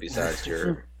add to it besides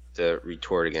to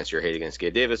retort against your hate against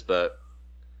Gabe Davis, but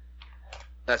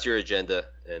that's your agenda,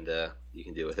 and you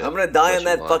can deal with it. I'm going to die what on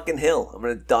that you want. fucking hill. I'm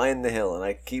going to die on the hill, and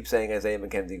I keep saying Isaiah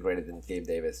McKenzie greater than Gabe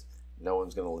Davis. No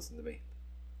one's going to listen to me.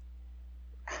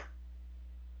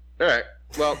 All right.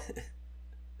 Well,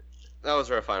 that was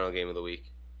our final game of the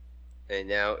week. And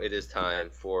now it is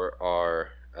time for our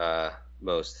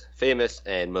most famous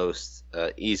and most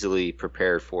easily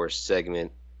prepared for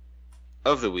segment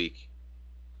of the week.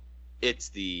 It's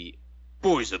the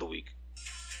Boys of the Week.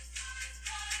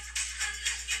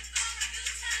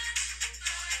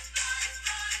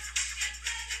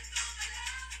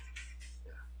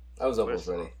 I was almost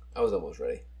ready.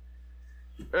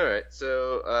 All right.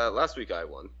 So last week I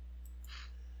won.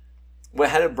 Well,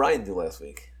 how did Brian do last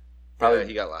week? Probably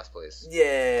he got last place.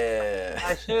 Yeah.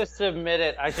 I should have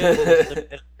submitted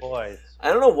boys. I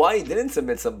don't know why he didn't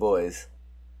submit some boys.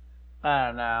 I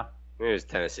don't know. It was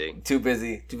Tennessee. Too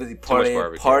busy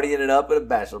partying it up at a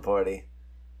bachelor party.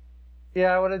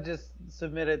 Yeah, I would have just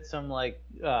submitted some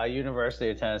University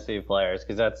of Tennessee players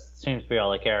because that seems to be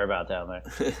all I care about down there.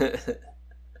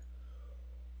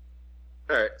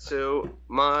 All right, so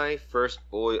my first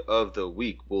boy of the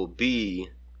week will be,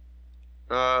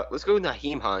 let's go with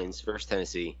Nyheim Hines versus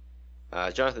Tennessee.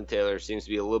 Jonathan Taylor seems to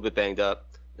be a little bit banged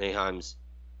up. Nyheim's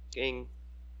getting,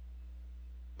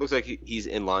 looks like he's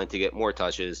in line to get more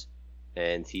touches,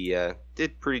 and he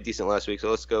did pretty decent last week. So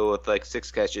let's go with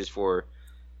 6 catches for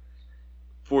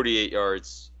 48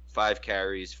 yards, 5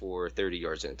 carries for 30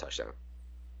 yards and a touchdown.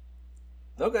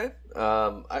 Okay. You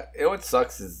know what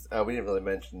sucks is we didn't really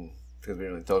mention, because we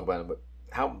didn't really talk about him, but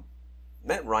how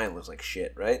Matt Ryan looks like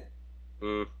shit, right?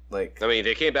 I mean,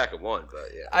 they came back and won, but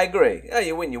yeah. I agree. Yeah,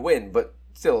 you win, but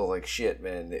still like shit,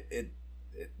 man.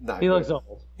 Not he good. looks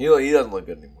old. He doesn't look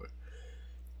good anymore.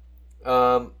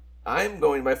 I'm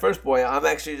going my first boy. I'm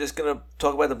actually just gonna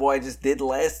talk about the boy I just did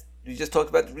last. We just talked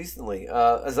about recently.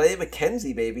 Isaiah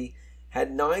McKenzie, baby,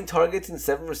 had 9 targets and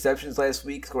 7 receptions last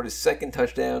week. Scored his second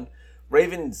touchdown.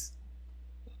 Ravens,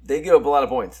 they give up a lot of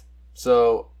points,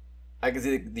 so I can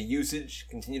see the usage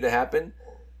continue to happen.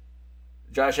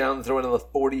 Josh Allen throwing another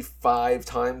 45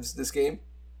 times this game.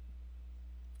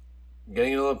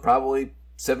 Getting another probably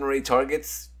 7 or 8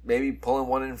 targets. Maybe pulling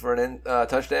one in for an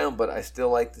touchdown. But I still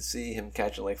like to see him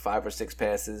catching 5 or 6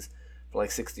 passes for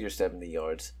 60 or 70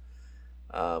 yards.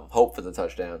 Hope for the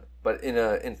touchdown. But in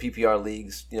PPR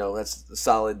leagues, that's a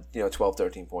solid 12,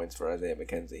 13 points for Isaiah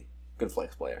McKenzie. Good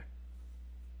flex player.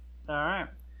 All right.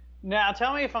 Now,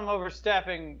 tell me if I'm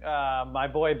overstepping my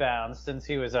boy bounds since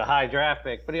he was a high draft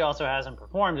pick, but he also hasn't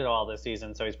performed at all this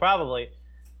season, so he's probably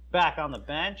back on the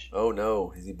bench. Oh, no.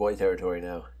 He's in boy territory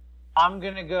now. I'm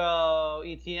going to go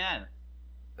ETN.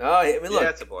 Oh, I mean, look. Yeah,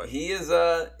 that's a boy. He is,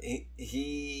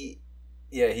 he's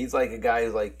like a guy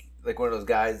who's like one of those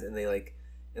guys, and they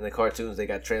in the cartoons, they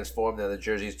got transformed, and the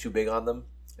jersey's too big on them,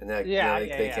 and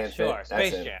they can't sure. fit.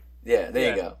 Space That's Jam. Yeah,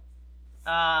 there you go.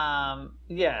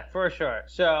 Yeah, for sure.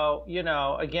 So,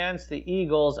 against the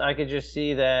Eagles, I could just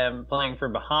see them playing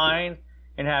from behind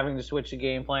and having to switch the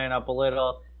game plan up a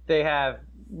little. They have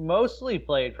mostly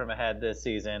played from ahead this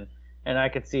season, and I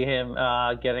could see him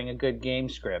getting a good game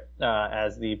script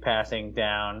as the passing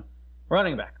down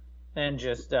running back and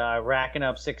just racking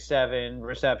up 6-7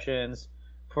 receptions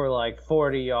for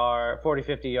 40,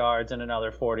 50 yards and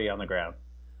another 40 on the ground.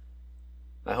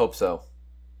 I hope so.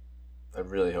 I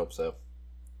really hope so.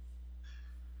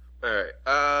 All right.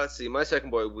 Let's see. My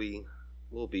second boy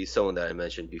will be someone that I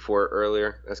mentioned before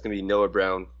earlier. That's going to be Noah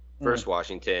Brown versus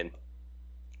Washington.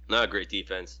 Not a great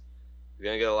defense. We're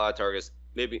going to get a lot of targets.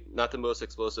 Maybe not the most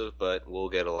explosive, but we'll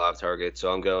get a lot of targets.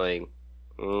 So I'm going,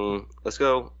 let's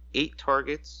go 8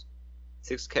 targets,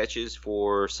 6 catches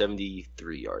for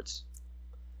 73 yards.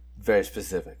 Very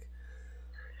specific.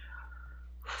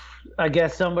 I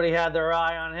guess somebody had their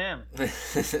eye on him.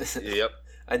 Yep.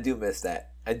 I do miss that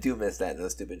in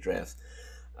those stupid drafts.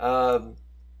 All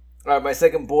right, my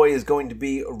second boy is going to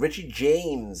be Richie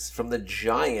James from the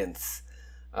Giants.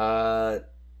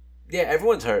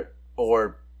 Everyone's hurt,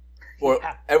 or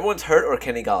everyone's hurt, or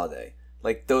Kenny Golladay.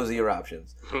 Those are your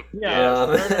options. Yeah,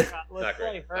 let's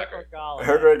say hurt or Golladay.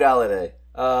 Hurt or Golladay.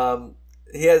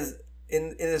 He has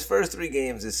in his first 3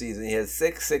 games this season, he has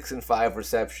 6 and 5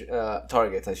 reception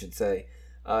targets, I should say.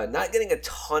 Not getting a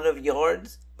ton of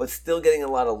yards, but still getting a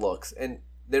lot of looks, and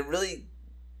they really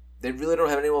don't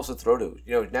have anyone else to throw to.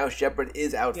 Now Shepard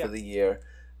is out for the year.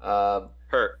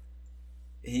 Hurt.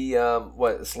 He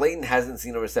Slayton hasn't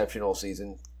seen a reception all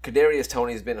season. Kadarius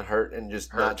Toney's been hurt and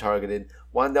just not targeted.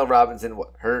 Wan'Dale Robinson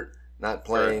hurt, not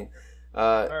playing.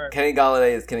 Kenny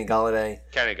Golladay is Kenny Golladay.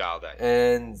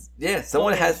 And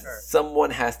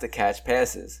someone has to catch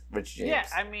passes. Richie James. Yeah,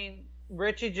 I mean,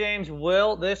 Richie James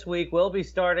this week will be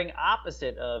starting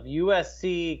opposite of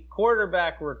USC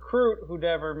quarterback recruit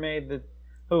there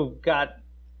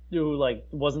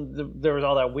was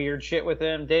all that weird shit with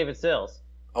him, David Sills.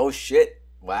 Oh shit.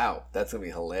 Wow, that's gonna be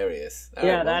hilarious. All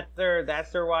Yeah, right, well,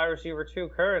 that's their wide receiver 2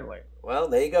 currently. well,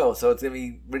 there you go. So it's gonna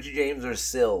be Richie James or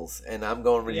Sills, and I'm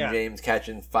going Richie Yeah. James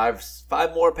catching five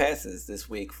more passes this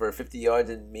week for 50 yards,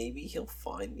 and maybe he'll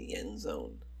find the end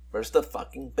zone versus the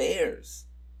fucking Bears,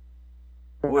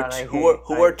 who are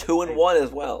 2-1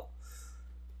 as well.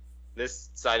 This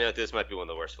side note, this might be one of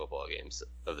the worst football games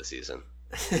of the season.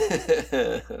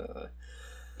 It's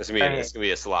gonna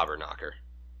be a slobber knocker.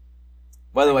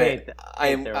 By the I way, hate I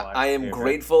am their wide I am receiver.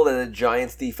 grateful that the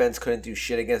Giants defense couldn't do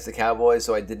shit against the Cowboys,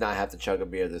 so I did not have to chug a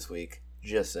beer this week.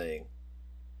 Just saying.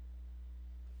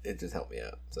 It just helped me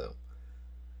out. So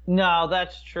No,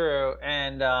 that's true,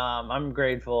 and I'm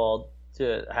grateful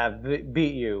to have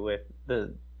beat you with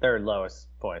the third lowest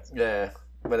points. yeah,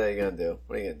 what are you gonna do?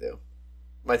 What are you gonna do?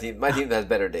 My team has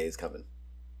better days coming.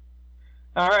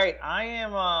 All right,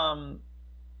 I'm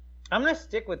gonna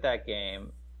stick with that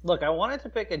game. Look, I wanted to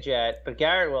pick a Jet, but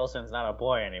Garrett Wilson's not a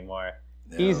boy anymore.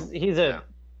 No. He's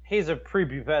a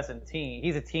prepubescent teen.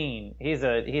 He's a teen. He's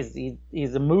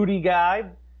a moody guy,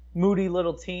 moody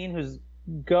little teen who's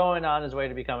going on his way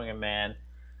to becoming a man.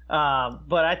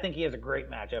 But I think he has a great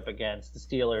matchup against the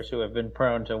Steelers, who have been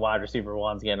prone to wide receiver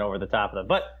ones getting over the top of them.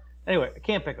 But anyway, I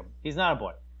can't pick him. He's not a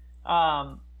boy.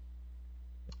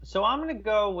 So I'm going to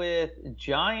go with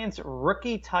Giants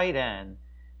rookie tight end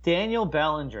Daniel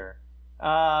Bellinger.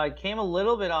 Came a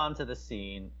little bit onto the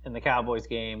scene in the Cowboys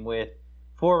game with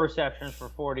 4 receptions for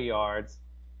 40 yards.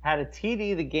 Had a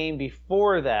TD the game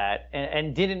before that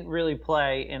and didn't really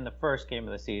play in the first game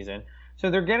of the season. So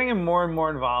they're getting him more and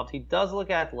more involved. He does look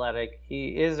athletic. He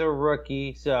is a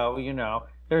rookie, so,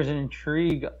 there's an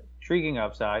intriguing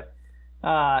upside.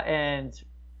 And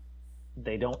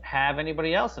they don't have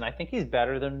anybody else, and I think he's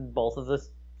better than both of the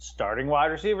starting wide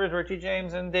receivers, Richie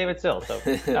James and David Sills. So,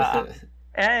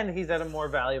 and he's at a more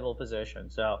valuable position.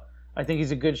 So I think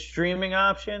he's a good streaming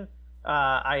option.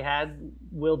 I had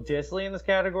Will Dissly in this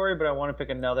category, but I want to pick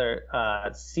another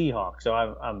Seahawk. So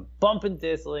I'm bumping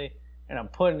Dissly, and I'm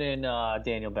putting in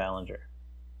Daniel Bellinger.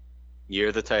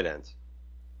 You're the tight ends.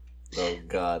 Oh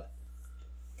God.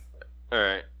 All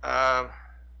right.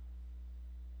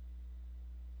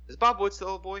 Is Bob Wood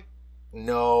still a boy?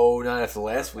 No, not after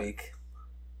last week.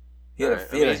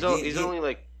 He's only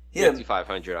like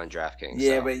 5,500 on DraftKings.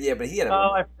 Yeah, so. but he had a.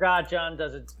 Oh, I forgot. John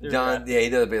does it. John, yeah, he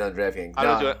does a bit on DraftKings.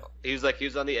 He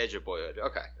was on the edge of boyhood.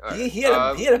 Okay, all right. He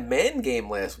had a man game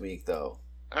last week though.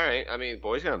 All right, I mean,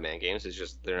 boys gonna have man games. It's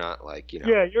just they're not like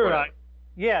Yeah, you're whatever. right.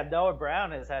 Yeah, Noah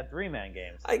Brown has had 3 man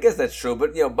games. I guess that's true,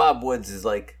 but Bob Woods is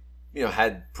like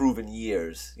had proven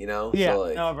years. Yeah, so,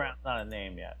 like, Noah Brown's not a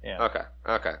name yet. Yeah.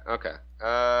 Okay.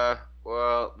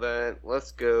 Well then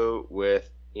let's go with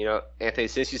Anthony.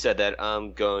 Since you said that,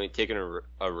 I'm taking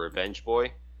a revenge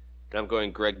boy, and I'm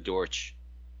going Greg Dortch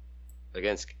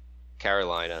against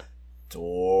Carolina.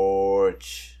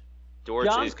 Dortch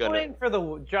is gonna.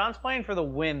 John's playing for the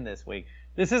win this week.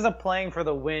 This is a playing for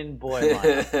the win boy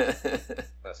line.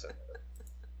 Listen,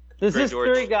 This Greg is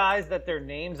Dortch. 3 guys that their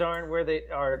names aren't where they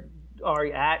are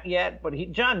at yet, but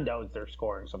John knows they're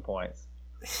scoring some points.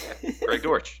 Greg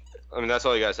Dortch. I mean, that's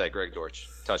all you gotta say. Greg Dortch,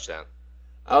 touchdown.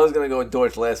 I was gonna go with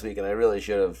Dortch last week, and I really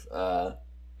should have.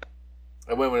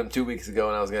 I went with him 2 weeks ago,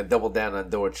 and I was gonna double down on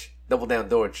Dortch. Double down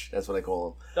Dortch. That's what I call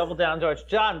him. Double down, George.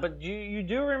 John, but you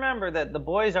do remember that the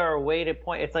boys are a weighted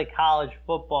point. It's like college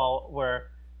football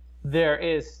where there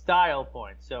is style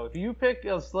points. So if you pick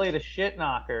a slate of shit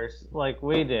knockers like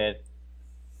we did,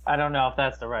 I don't know if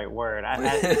that's the right word. I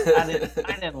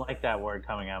didn't like that word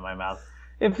coming out of my mouth.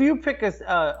 If you pick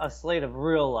a slate of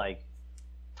real like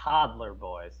toddler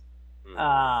boys,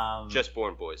 Just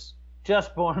born boys.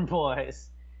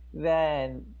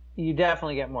 then you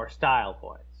definitely get more style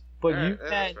points. But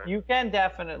Alright, you can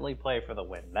definitely play for the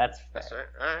win. That's fair. That's right.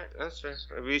 All right, that's fair.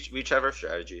 We each have our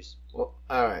strategies. Well,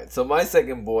 all right. So my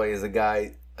second boy is a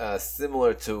guy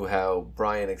similar to how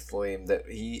Brian exclaimed that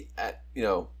he, I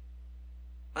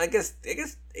guess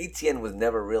ATN was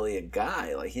never really a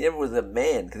guy. Like he never was a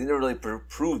man because he never really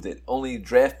proved it. Only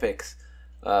draft picks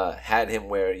had him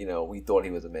where we thought he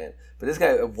was a man. But this guy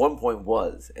at one point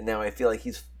was, and now I feel like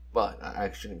he's. Well, I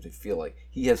shouldn't even feel like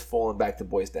he has fallen back to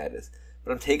boy status.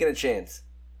 But I'm taking a chance.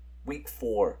 Week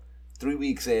 4, 3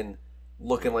 weeks in,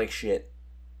 looking like shit.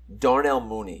 Darnell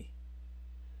Mooney.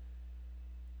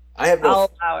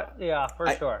 I'll allow it. Yeah,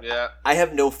 sure. Yeah. I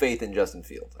have no faith in Justin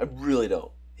Fields. I really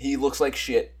don't. He looks like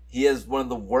shit. He has one of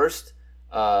the worst,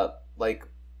 off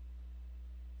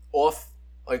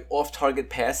target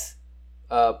pass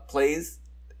plays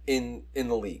in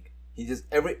the league. He just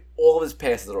all of his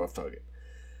passes are off target.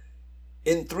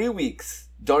 In 3 weeks,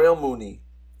 Darnell Mooney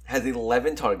has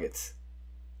 11 targets,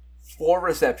 4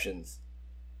 receptions,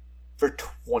 for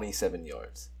 27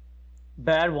 yards.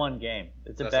 Bad one game.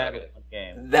 It's a That's bad not good. one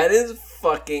game. That is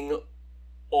fucking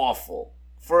awful.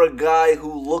 For a guy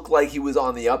who looked like he was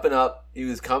on the up and up. He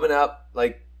was coming up,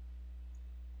 like,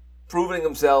 proving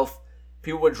himself.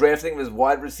 People were drafting him as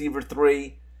wide receiver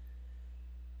 3.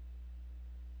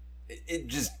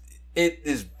 It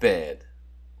is bad.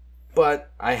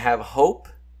 But I have hope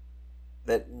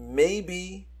that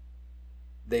maybe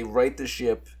they right the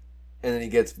ship and then he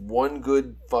gets one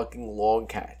good fucking long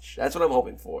catch. That's what I'm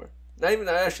hoping for. I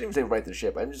shouldn't even say right the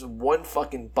ship. I'm just one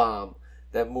fucking bomb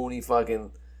that Mooney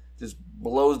fucking just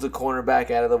blows the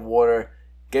cornerback out of the water,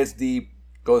 gets deep,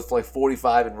 goes for like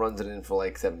 45 and runs it in for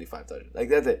like 75 touchdowns. Like,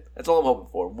 that's it. That's all I'm hoping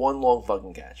for. One long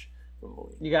fucking catch from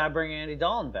Mooney. You gotta bring Andy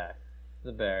Dalton back.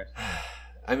 The Bears.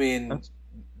 I mean,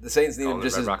 the Saints need him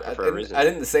just as Red Rocket for a reason. I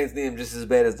think the Saints need him just as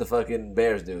bad as the fucking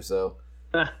Bears do. So,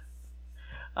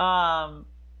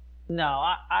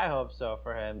 No, I hope so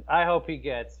for him. I hope he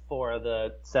gets 4 of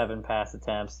the 7 pass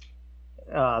attempts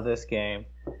this game.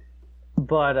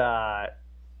 But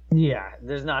yeah,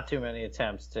 there's not too many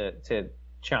attempts to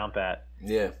chomp at.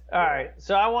 yeah. All right,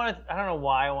 so I don't know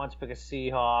why I want to pick a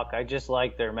Seahawk. I just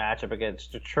like their matchup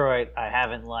against Detroit. I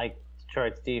haven't liked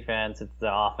Detroit's defense. It's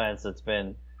the offense that's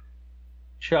been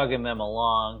chugging them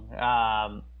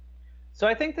along. So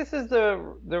I think this is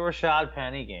the Rashad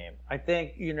Penny game. I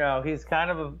think, he's kind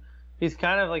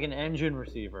of like an engine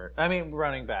receiver. I mean,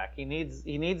 running back. He needs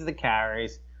the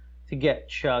carries to get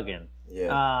chugging.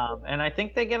 Yeah. And I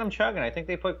think they get him chugging. I think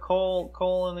they put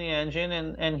Cole in the engine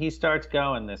and he starts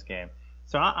going this game.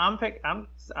 So I'm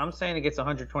saying he gets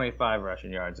 125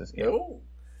 rushing yards this game. No.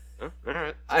 All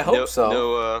right. I hope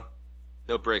so.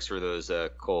 No breaks for those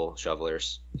coal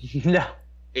shovelers. No.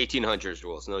 1800s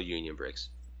rules. No union breaks.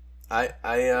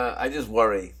 I just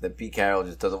worry that Pete Carroll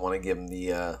just doesn't want to give him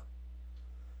the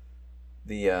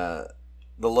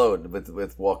load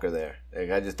with Walker there.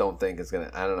 Like, I just don't think it's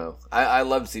gonna. I don't know. I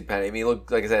love to see Penny. I mean,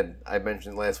 look, like I said, I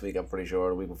mentioned last week. I'm pretty sure, or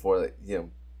the week before, that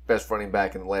best running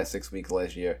back in the last 6 weeks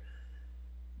last year.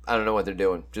 I don't know what they're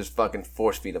doing. Just fucking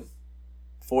force feed him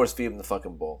the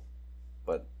fucking ball.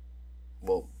 But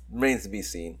remains to be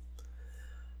seen.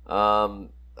 All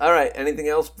right. Anything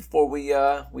else before we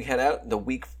head out into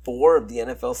week 4 of the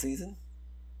NFL season?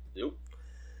 Nope.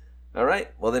 All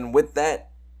right. Well, then with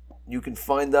that, you can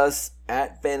find us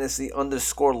at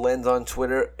fantasy_lens on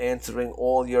Twitter, answering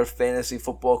all your fantasy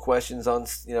football questions on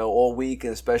all week,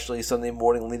 and especially Sunday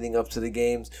morning leading up to the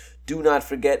games. Do not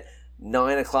forget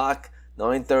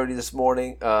 9:30 this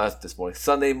morning,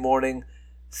 Sunday morning,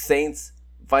 Saints,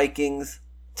 Vikings,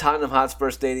 Tottenham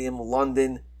Hotspur Stadium,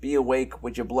 London. Be awake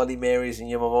with your Bloody Marys and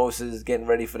your mimosas, getting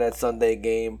ready for that Sunday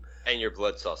game. And your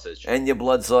blood sausage. And your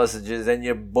blood sausages and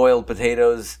your boiled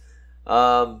potatoes.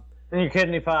 And your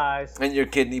kidney pies. And your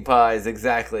kidney pies,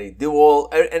 exactly. Do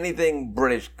anything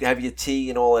British. Have your tea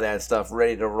and all of that stuff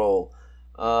ready to roll.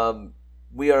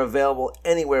 We are available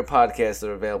anywhere podcasts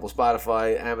are available.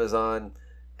 Spotify, Amazon,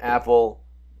 Apple.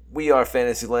 We are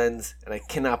Fantasy Lens, and I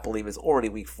cannot believe it's already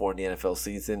week 4 in the NFL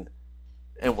season.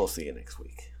 And we'll see you next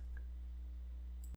week.